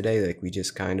individuals today? Like we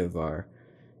just kind of are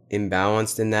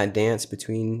imbalanced in that dance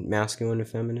between masculine and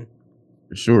feminine.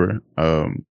 For sure.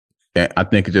 I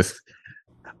think it just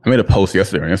I made a post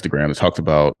yesterday on Instagram that talks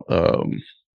about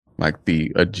like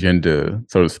the agenda,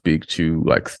 so to speak, to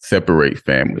like separate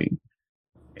family.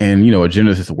 And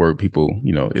agenda is just a word people,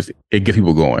 it gets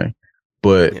people going,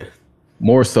 but Yeah.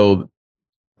 more so,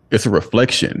 it's a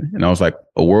reflection. And I was like,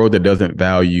 a world that doesn't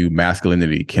value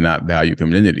masculinity cannot value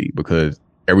femininity because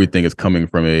everything is coming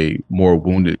from a more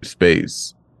wounded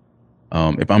space.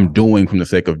 If I'm doing from the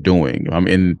sake of doing, if I'm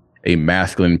in a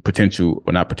masculine potential,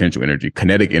 or not potential energy,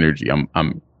 kinetic energy,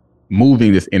 I'm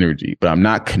moving this energy, but I'm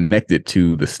not connected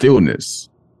to the stillness.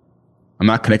 I'm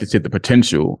not connected to the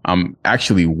potential. I'm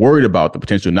actually worried about the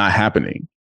potential not happening.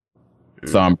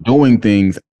 So Mm. I'm doing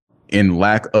things in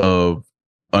lack of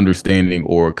understanding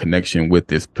or connection with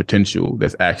this potential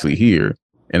that's actually here.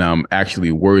 And I'm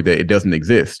actually worried that it doesn't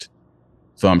exist.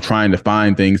 So I'm trying to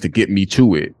find things to get me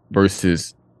to it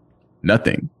versus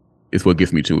nothing is what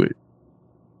gets me to it.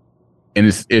 And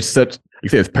it's such, like I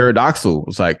said, it's paradoxical.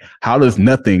 It's like, how does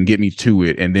nothing get me to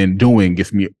it, and then doing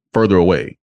gets me further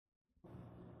away?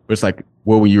 But it's like,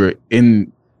 well, when you're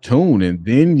in tune, and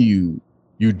then you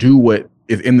do what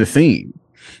is in the scene,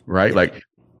 right? Yeah. Like,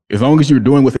 as long as you're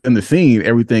doing what's in the scene,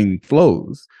 everything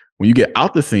flows. When you get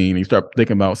out the scene and you start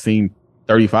thinking about scene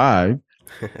 35,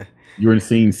 you're in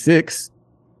scene 6,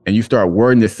 and you start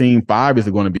worrying that scene 5 is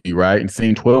going to be right and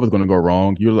scene 12 is going to go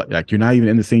wrong. You're like you're not even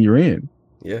in the scene you're in,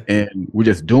 Yeah. and we're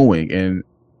just doing, and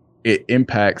it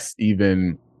impacts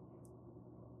even.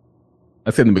 I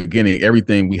said in the beginning,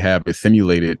 everything we have is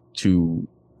simulated to,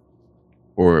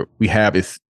 or we have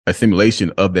is a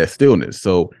simulation of that stillness.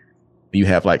 So you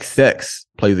have like sex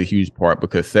plays a huge part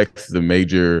because sex is a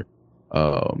major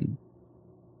um,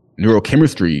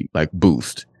 neurochemistry like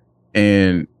boost.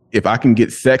 And if I can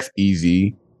get sex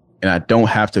easy and I don't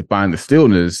have to find the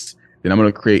stillness, then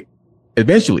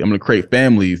eventually I'm going to create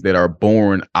families that are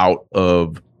born out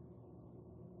of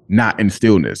not in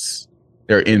stillness.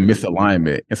 They're in Mm.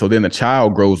 misalignment. And so then the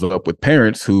child grows up with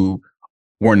parents who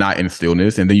were not in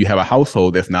stillness. And then you have a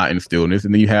household that's not in stillness.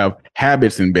 And then you have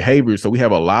habits and behaviors. So we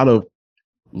have a lot of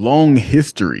long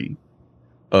history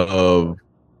of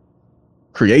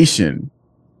creation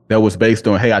that was based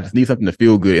on, hey, I just need something to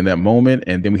feel good in that moment.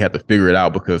 And then we have to figure it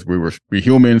out because we're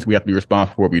humans. We have to be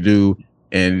responsible for what we do,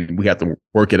 and we have to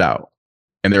work it out.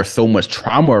 And there's so much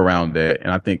trauma around that.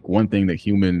 And I think one thing that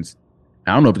humans,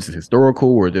 I don't know if it's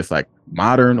historical or just like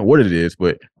modern or what it is,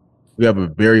 but we have a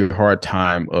very hard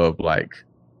time of like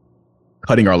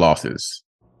cutting our losses,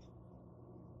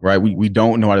 right? We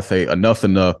don't know how to say enough's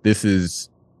enough. This is,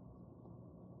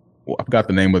 well, I forgot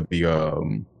the name of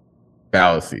the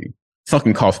fallacy,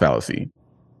 sunken cost fallacy.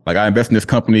 Like, I invest in this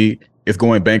company, it's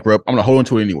going bankrupt. I'm gonna hold on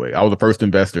to it anyway. I was the first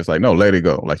investor. It's like, no, let it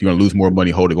go. Like, you're gonna lose more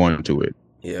money holding on to it.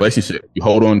 Yeah. Relationship, you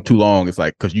hold on too long. It's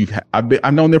like, because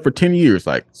I've known them for 10 years.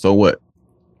 Like, so what?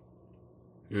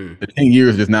 Mm. The 10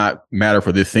 years does not matter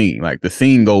for this scene. Like, the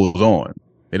scene goes on.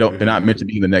 They're Mm-hmm. not meant to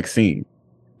be in the next scene.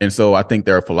 And so I think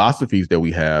there are philosophies that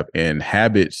we have and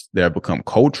habits that have become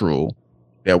cultural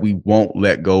that we won't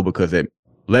let go because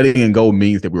letting it go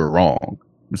means that we were wrong.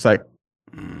 It's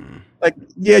Mm. like,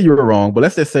 yeah, you were wrong, but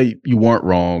let's just say you weren't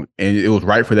wrong and it was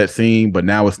right for that scene, but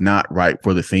now it's not right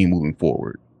for the scene moving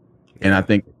forward. And I Yeah.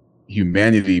 think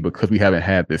humanity, because we haven't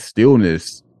had this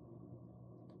stillness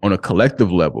on a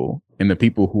collective level, and the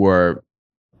people who are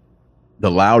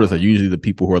the loudest are usually the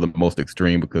people who are the most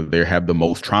extreme because they have the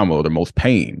most trauma or the most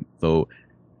pain. So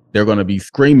they're going to be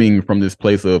screaming from this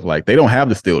place of like, they don't have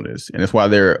the stillness. And that's why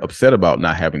they're upset about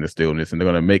not having the stillness. And they're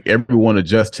going to make everyone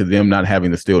adjust to them not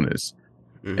having the stillness.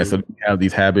 And Mm-hmm. so we have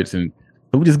these habits, and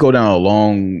so we just go down a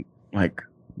long like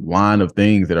line of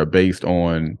things that are based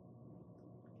on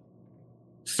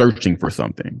searching for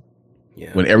something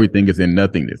Yeah. when everything is in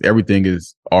nothingness. Everything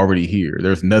is already here.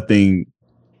 There's nothing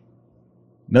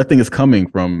is coming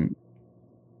from,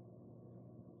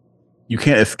 you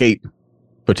can't escape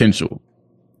potential,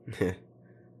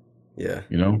 Yeah.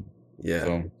 you know? Yeah.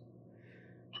 So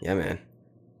Yeah, man.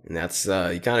 And that's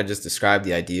you kind of just described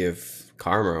the idea of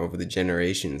karma over the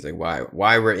generations, like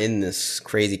why we're in this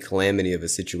crazy calamity of a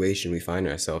situation we find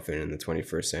ourselves in the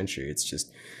 21st century. It's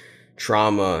just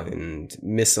trauma and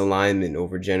misalignment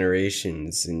over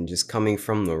generations and just coming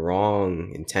from the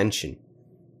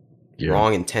yeah.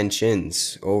 wrong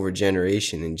intentions over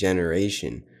generation and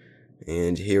generation.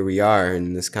 And here we are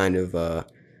in this kind of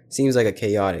seems like a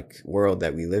chaotic world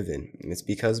that we live in. And it's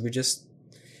because we're just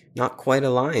not quite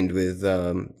aligned with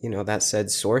that said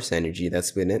source energy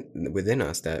that's within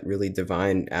us, that really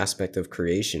divine aspect of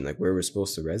creation, like where we're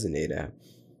supposed to resonate at.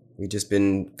 We've just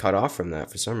been cut off from that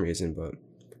for some reason. But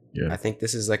Yeah. I think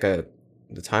this is like the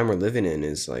time we're living in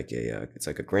is like it's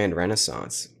like a grand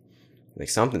renaissance. Like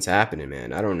something's happening,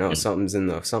 man. I don't know. Yeah. Something's in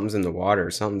the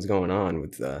water. Something's going on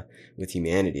with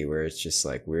humanity where it's just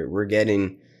like we're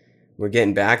getting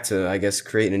back to, I guess,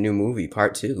 creating a new movie,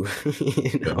 part two. You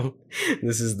Yeah. know,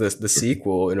 this is the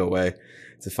sequel in a way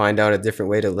to find out a different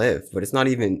way to live. But it's not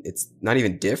even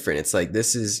different. It's like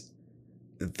this is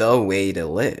the way to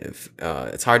live.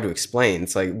 It's hard to explain.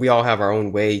 It's like we all have our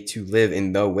own way to live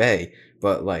in the way,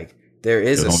 but like there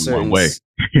is There's a only one certain way.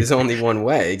 there's only one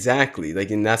way exactly. Like,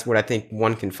 and that's what I think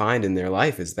one can find in their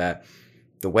life is that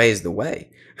the way is the way.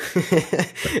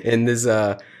 And there's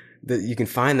that you can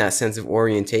find that sense of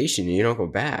orientation and you don't go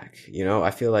back. You know,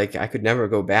 I feel like I could never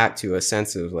go back to a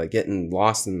sense of like getting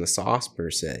lost in the sauce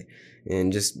per se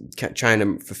and just trying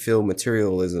to fulfill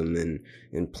materialism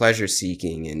and pleasure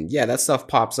seeking. And yeah, that stuff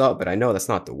pops up, but I know that's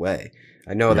not the way.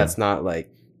 I know Yeah. that's not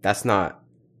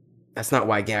that's not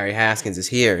why Gary Haskins is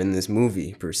here in this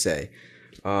movie per se.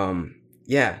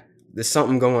 Yeah, there's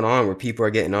something going on where people are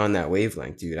getting on that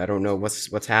wavelength, dude. I don't know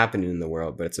what's happening in the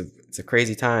world, but it's a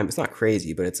crazy time. It's not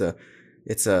crazy, but it's a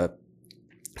it's a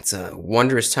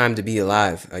wondrous time to be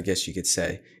alive, I guess you could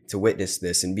say, to witness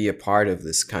this and be a part of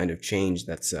this kind of change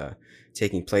that's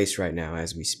taking place right now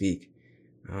as we speak.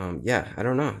 Yeah, I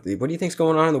don't know. What do you think's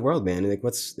going on in the world, man? Like,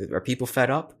 are people fed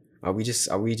up? Are we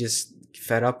just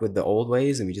fed up with the old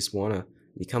ways and we just want to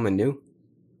become anew?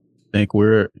 I think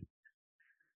we're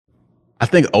I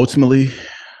think ultimately,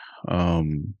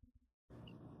 um,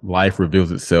 life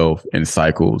reveals itself in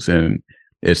cycles, and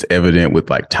it's evident with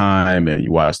like time. And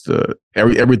you watch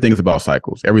everything's about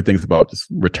cycles. Everything's about just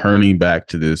returning back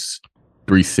to this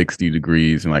 360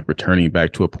 degrees and like returning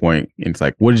back to a point. And it's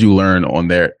like, what did you learn on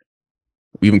there?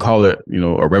 We even call it,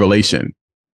 a revelation,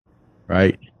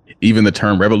 right? Even the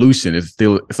term revolution is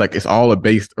still, it's like it's all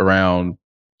based around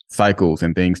cycles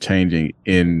and things changing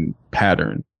in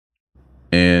pattern.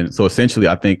 And so essentially,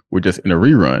 I think we're just in a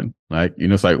rerun. Like,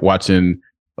 it's like watching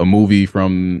a movie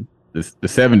from the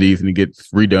 70s and it gets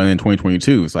redone in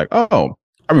 2022. It's like, oh,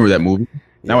 I remember that movie.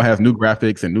 Now it Yeah. has new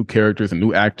graphics and new characters and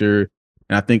new actor.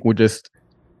 And I think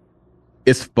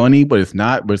it's funny, but it's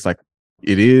not. But it's like,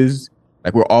 it is.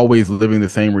 Like, we're always living the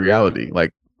same reality.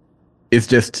 Like, it's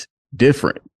just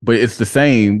different, but it's the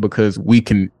same because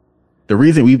the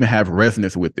reason we even have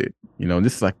resonance with it,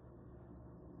 this is like,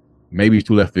 maybe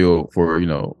too left field for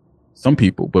some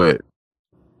people, but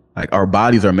like our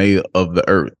bodies are made of the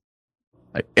earth.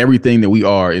 Like everything that we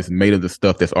are is made of the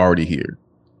stuff that's already here.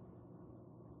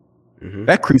 Mm-hmm.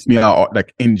 That creeps me out.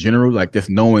 Like in general, like just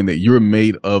knowing that you're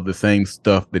made of the same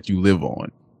stuff that you live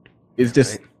on. It's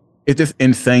just Right. it's just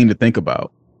insane to think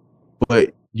about.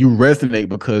 But you resonate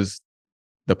because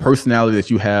the personality that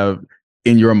you have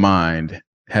in your mind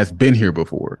has been here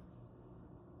before.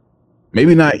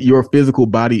 Maybe not your physical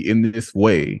body in this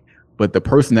way, but the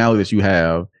personality that you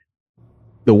have,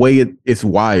 the way it's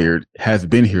wired, has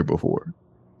been here before.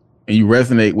 And you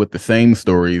resonate with the same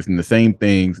stories and the same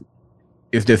things.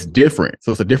 It's just different.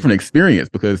 So it's a different experience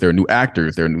because there are new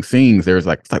actors, there are new scenes. There's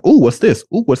like, it's like, oh, what's this?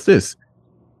 Oh, what's this?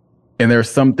 And there are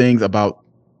some things about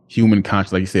human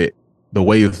conscience, like you said, the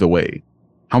way is the way.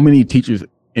 How many teachers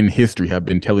in history have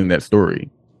been telling that story?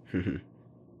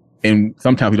 And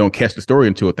sometimes we don't catch the story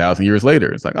until 1,000 years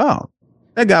later. It's like, oh,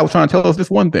 that guy was trying to tell us this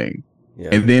one thing. Yeah.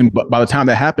 And then by the time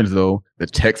that happens, though, the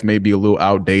text may be a little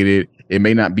outdated. It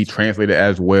may not be translated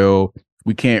as well.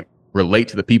 We can't relate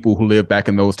to the people who lived back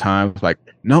in those times. Like,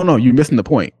 no, you're missing the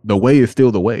point. The way is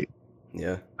still the way.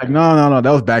 Yeah. Like, no,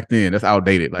 that was back then. That's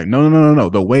outdated. Like, no.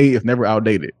 The way is never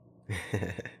outdated.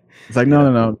 It's like, Yeah.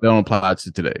 no, they don't apply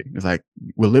to today. It's like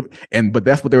we're living, but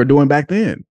that's what they were doing back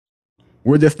then.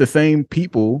 We're just the same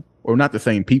people, or not the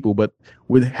same people, but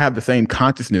we have the same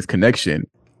consciousness connection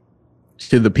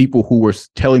to the people who were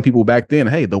telling people back then,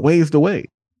 hey, the way is the way.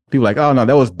 People are like, oh no,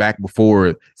 that was back before.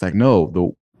 It's like,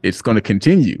 no, it's going to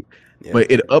continue, Yeah. but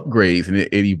it upgrades and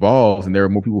it evolves, and there are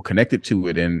more people connected to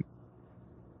it, and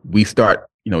we start,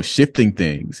 shifting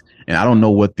things. And I don't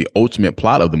know what the ultimate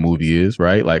plot of the movie is,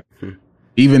 right? Like,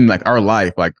 even like our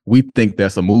life, like we think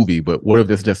that's a movie, but what if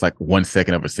it's just like 1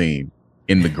 second of a scene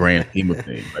in the grand scheme of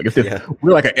things? Like, it's just, Yeah.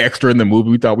 we're like an extra in the movie.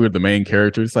 We thought we were the main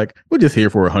character. It's like, we're just here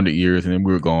for 100 years and then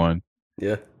we were gone.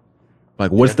 Yeah.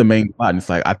 Like, what's Yeah. the main plot? And it's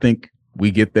like, I think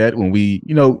we get that when we,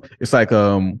 it's like,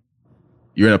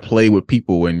 you're in a play with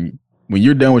people, and when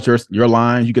you're done with your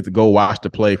lines, you get to go watch the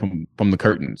play from the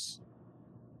curtains.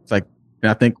 It's like, and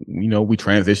I think, we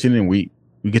transition and we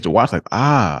get to watch like,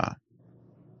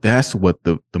 that's what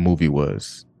the movie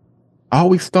was. I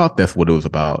always thought that's what it was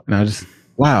about. And I just,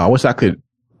 wow, I wish I could,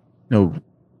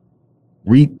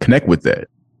 reconnect with that.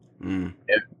 Mm.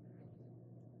 And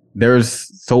there's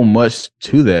so much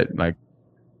to that. Like,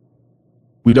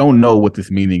 we don't know what this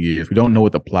meaning is. We don't know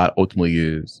what the plot ultimately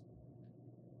is.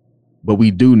 But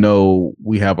we do know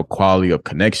we have a quality of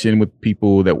connection with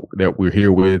people that we're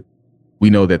here with. We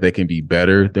know that they can be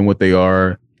better than what they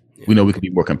are. Yeah. We know we can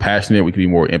be more compassionate. We can be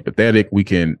more empathetic. We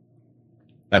can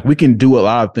do a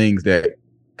lot of things that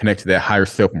connect to that higher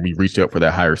self when we reach up for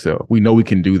that higher self. We know we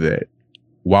can do that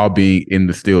while being in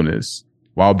the stillness,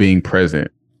 while being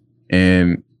present.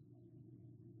 And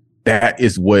that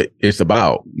is what it's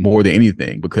about more than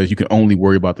anything, because you can only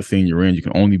worry about the scene you're in. You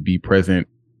can only be present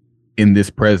in this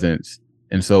presence.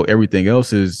 And so everything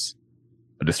else is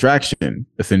a distraction,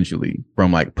 essentially,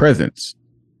 from like presence.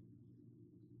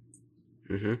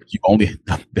 Mm-hmm. You only,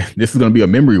 this is going to be a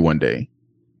memory one day,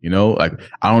 you know, like,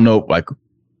 I don't know, like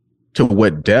to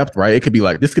what depth, right? It could be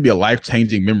like, this could be a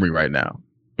life-changing memory right now.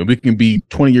 But we can be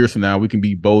 20 years from now, we can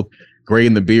be both gray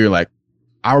in the beard. Like,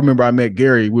 I remember I met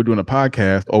Gary, we were doing a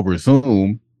podcast over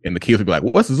Zoom, and the kids would be like,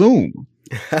 what's Zoom?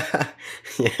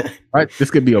 Yeah. Right?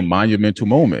 This could be a monumental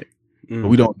moment. But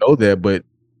we don't know that, but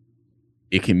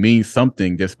it can mean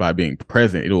something just by being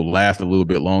present. It'll last a little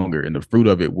bit longer, and the fruit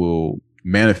of it will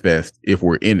manifest if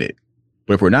we're in it.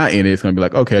 But if we're not in it, it's going to be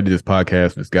like, okay, I did this podcast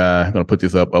with this guy. I'm going to put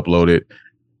this up, upload it.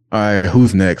 All right,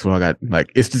 who's next? Well, I got,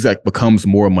 like, it's just like becomes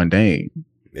more mundane.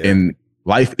 Yeah. And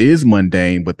life is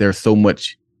mundane, but there's so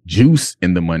much juice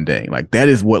in the mundane. Like, that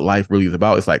is what life really is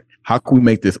about. It's like, how can we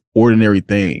make this ordinary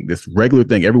thing, this regular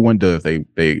thing everyone does?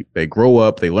 They grow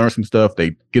up, they learn some stuff,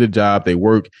 they get a job, they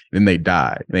work, and then they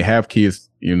die. And they have kids,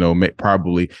 you know,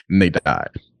 probably, and they die.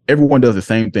 Everyone does the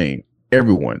same thing.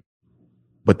 Everyone.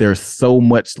 But there's so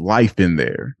much life in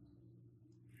there.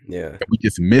 Yeah. And we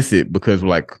just miss it because we're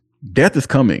like, death is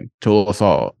coming to us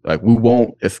all. Like, we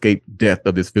won't escape death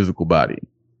of this physical body.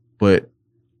 But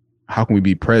how can we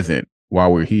be present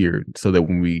while we're here so that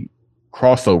when we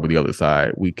cross over the other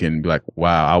side, we can be like,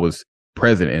 wow, I was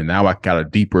present, and now I got a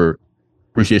deeper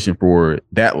appreciation for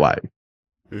that life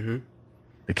to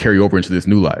carry over into this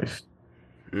new life.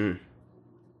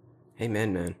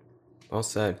 Amen, man. Well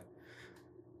said.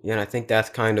 Yeah, and I think that's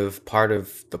kind of part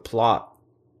of the plot,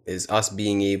 is us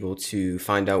being able to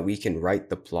find out we can write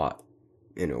the plot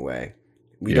in a way.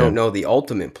 We don't know the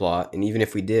ultimate plot, and even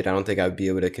if we did, I don't think I would be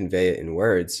able to convey it in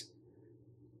words.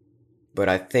 But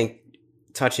I think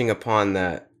touching upon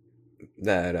that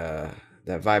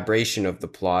vibration of the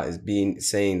plot is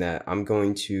saying that I'm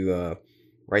going to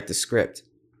write the script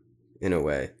in a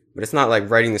way. But it's not like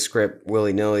writing the script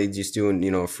willy-nilly, just doing,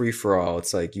 a free-for-all.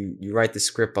 It's like you write the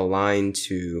script aligned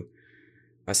to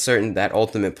that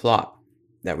ultimate plot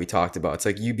that we talked about. It's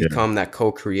like you become that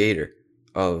co-creator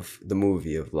of the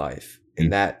movie of life.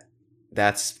 And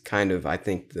that's kind of, I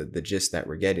think, the gist that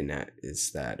we're getting at,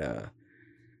 is that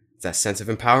that sense of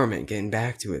empowerment, getting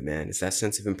back to it, man. It's that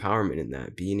sense of empowerment in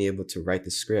that, being able to write the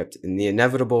script. And the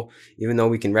inevitable, even though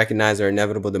we can recognize our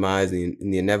inevitable demise and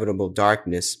the inevitable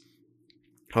darkness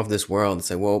of this world,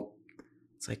 it's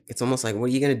like, it's almost like, what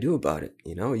are you going to do about it?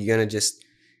 You're going to just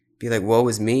be like, woe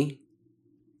is me,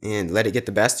 and let it get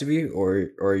the best of you? Or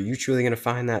are you truly going to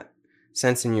find that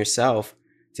sense in yourself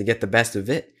to get the best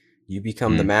of it? You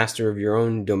become the master of your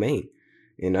own domain.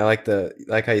 And I like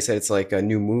how you said, it's like a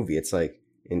new movie. It's like,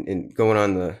 in going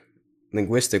on the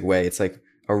linguistic way, it's like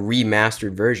a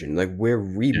remastered version. Like, we're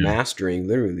remastering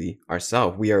literally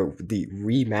ourselves. We are the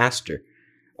remaster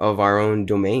of our own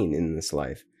domain in this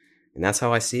life. And that's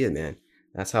how I see it, man.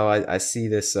 That's how I see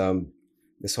this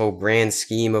this whole grand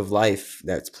scheme of life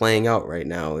that's playing out right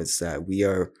now, is that we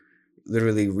are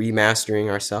literally remastering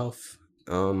ourselves.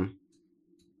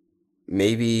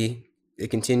 Maybe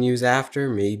it continues after,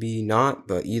 maybe not,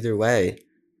 but either way,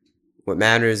 what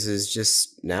matters is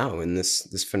just now in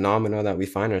this phenomena that we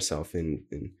find ourselves in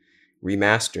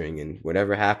remastering, and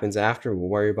whatever happens after, we'll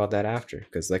worry about that after.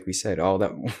 Because like we said, all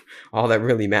that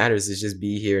really matters is just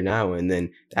be here now, and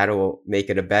then that'll make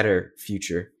it a better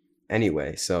future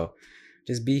anyway. So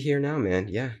just be here now, man.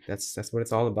 Yeah, that's what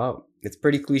it's all about. It's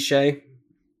pretty cliche,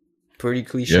 but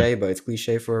it's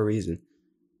cliche for a reason.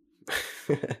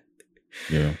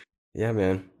 Yeah,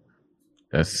 man.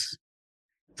 It's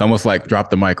almost like drop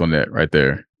the mic on that right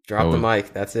there. Drop the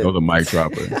mic. That's it. The mic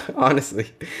dropper. Honestly,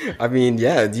 I mean,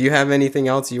 yeah. Do you have anything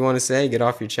else you want to say? Get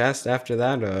off your chest after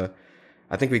that.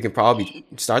 I think we can probably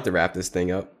start to wrap this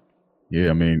thing up. Yeah,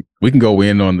 I mean, we can go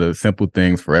in on the simple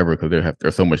things forever because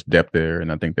there's so much depth there, and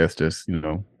I think that's just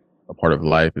a part of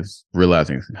life, is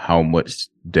realizing how much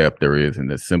depth there is in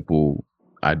the simple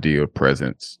idea of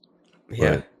presence.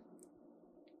 Yeah. But,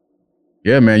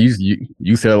 yeah, man,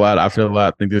 you said a lot. I said a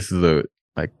lot. I think this is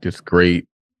just great.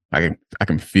 I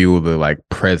can feel the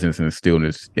presence and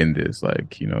stillness in this.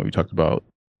 You talked about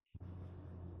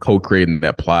co-creating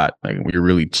that plot. Like when you're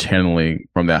really channeling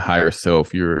from that higher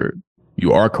self, you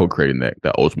are co-creating that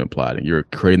ultimate plot, and you're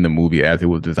creating the movie as it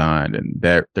was designed. And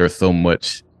there's so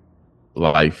much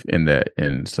life in that.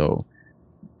 And so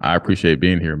I appreciate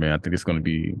being here, man. I think it's going to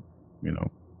be,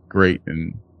 great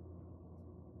in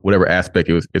whatever aspect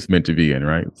it's meant to be in,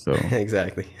 right? So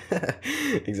Exactly.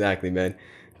 Exactly, man.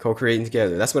 Co-creating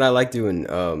together. That's what I like doing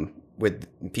with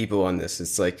people on this.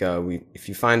 It's like if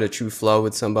you find a true flow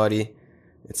with somebody,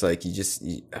 it's like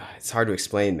it's hard to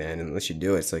explain, man, unless you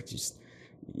do it. It's like it's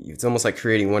almost like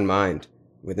creating one mind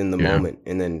within the yeah, moment.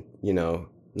 And then,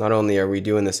 not only are we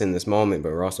doing this in this moment,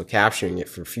 but we're also capturing it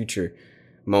for future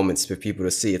moments for people to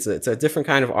see. It's a different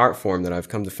kind of art form that I've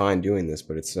come to find doing this,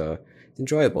 but it's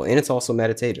enjoyable, and it's also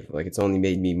meditative. Like, it's only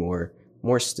made me more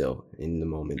still in the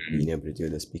moment being able to do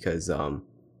this, because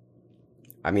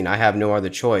I mean, I have no other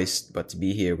choice but to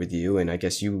be here with you, and I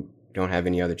guess you don't have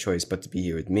any other choice but to be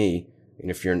here with me.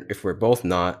 And if we're both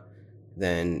not,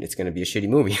 then it's going to be a shitty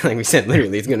movie. Like we said,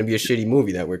 literally, it's going to be a shitty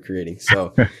movie that we're creating.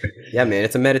 So, yeah, man,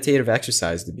 it's a meditative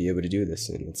exercise to be able to do this,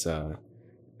 and it's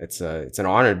an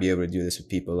honor to be able to do this with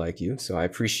people like you. So I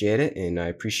appreciate it, and I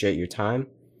appreciate your time,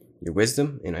 your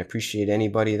wisdom, and I appreciate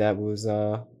anybody that was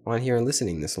on here and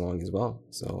listening this long as well.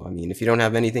 So, I mean, if you don't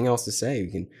have anything else to say, we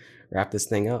can wrap this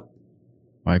thing up.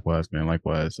 likewise, man.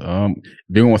 Likewise. If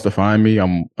anyone wants to find me,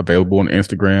 I'm available on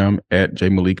Instagram at J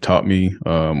Malik Taught Me,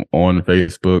 on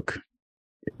Facebook,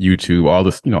 YouTube, all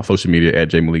this, social media at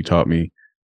J Malik Taught Me.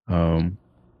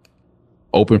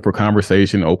 Open for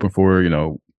conversation, open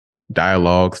for,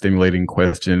 dialogue, stimulating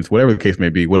questions, whatever the case may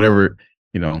be, whatever,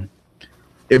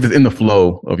 if it's in the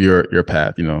flow of your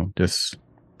path, just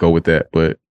go with that.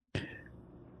 But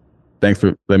thanks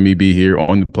for letting me be here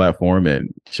on the platform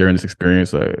and sharing this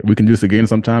experience. We can do this again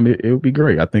sometime. It would be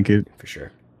great. I think For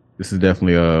sure. this is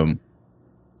definitely, like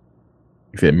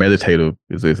I said, meditative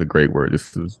is a great word.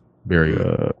 This is very,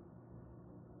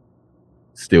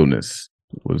 stillness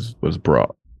was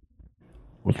brought.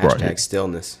 Hashtag Here.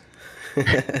 stillness.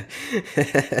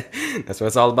 That's what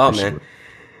it's all about, For man. sure.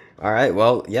 All right.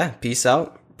 Well, yeah. Peace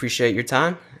out. Appreciate your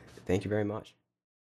time. Thank you very much.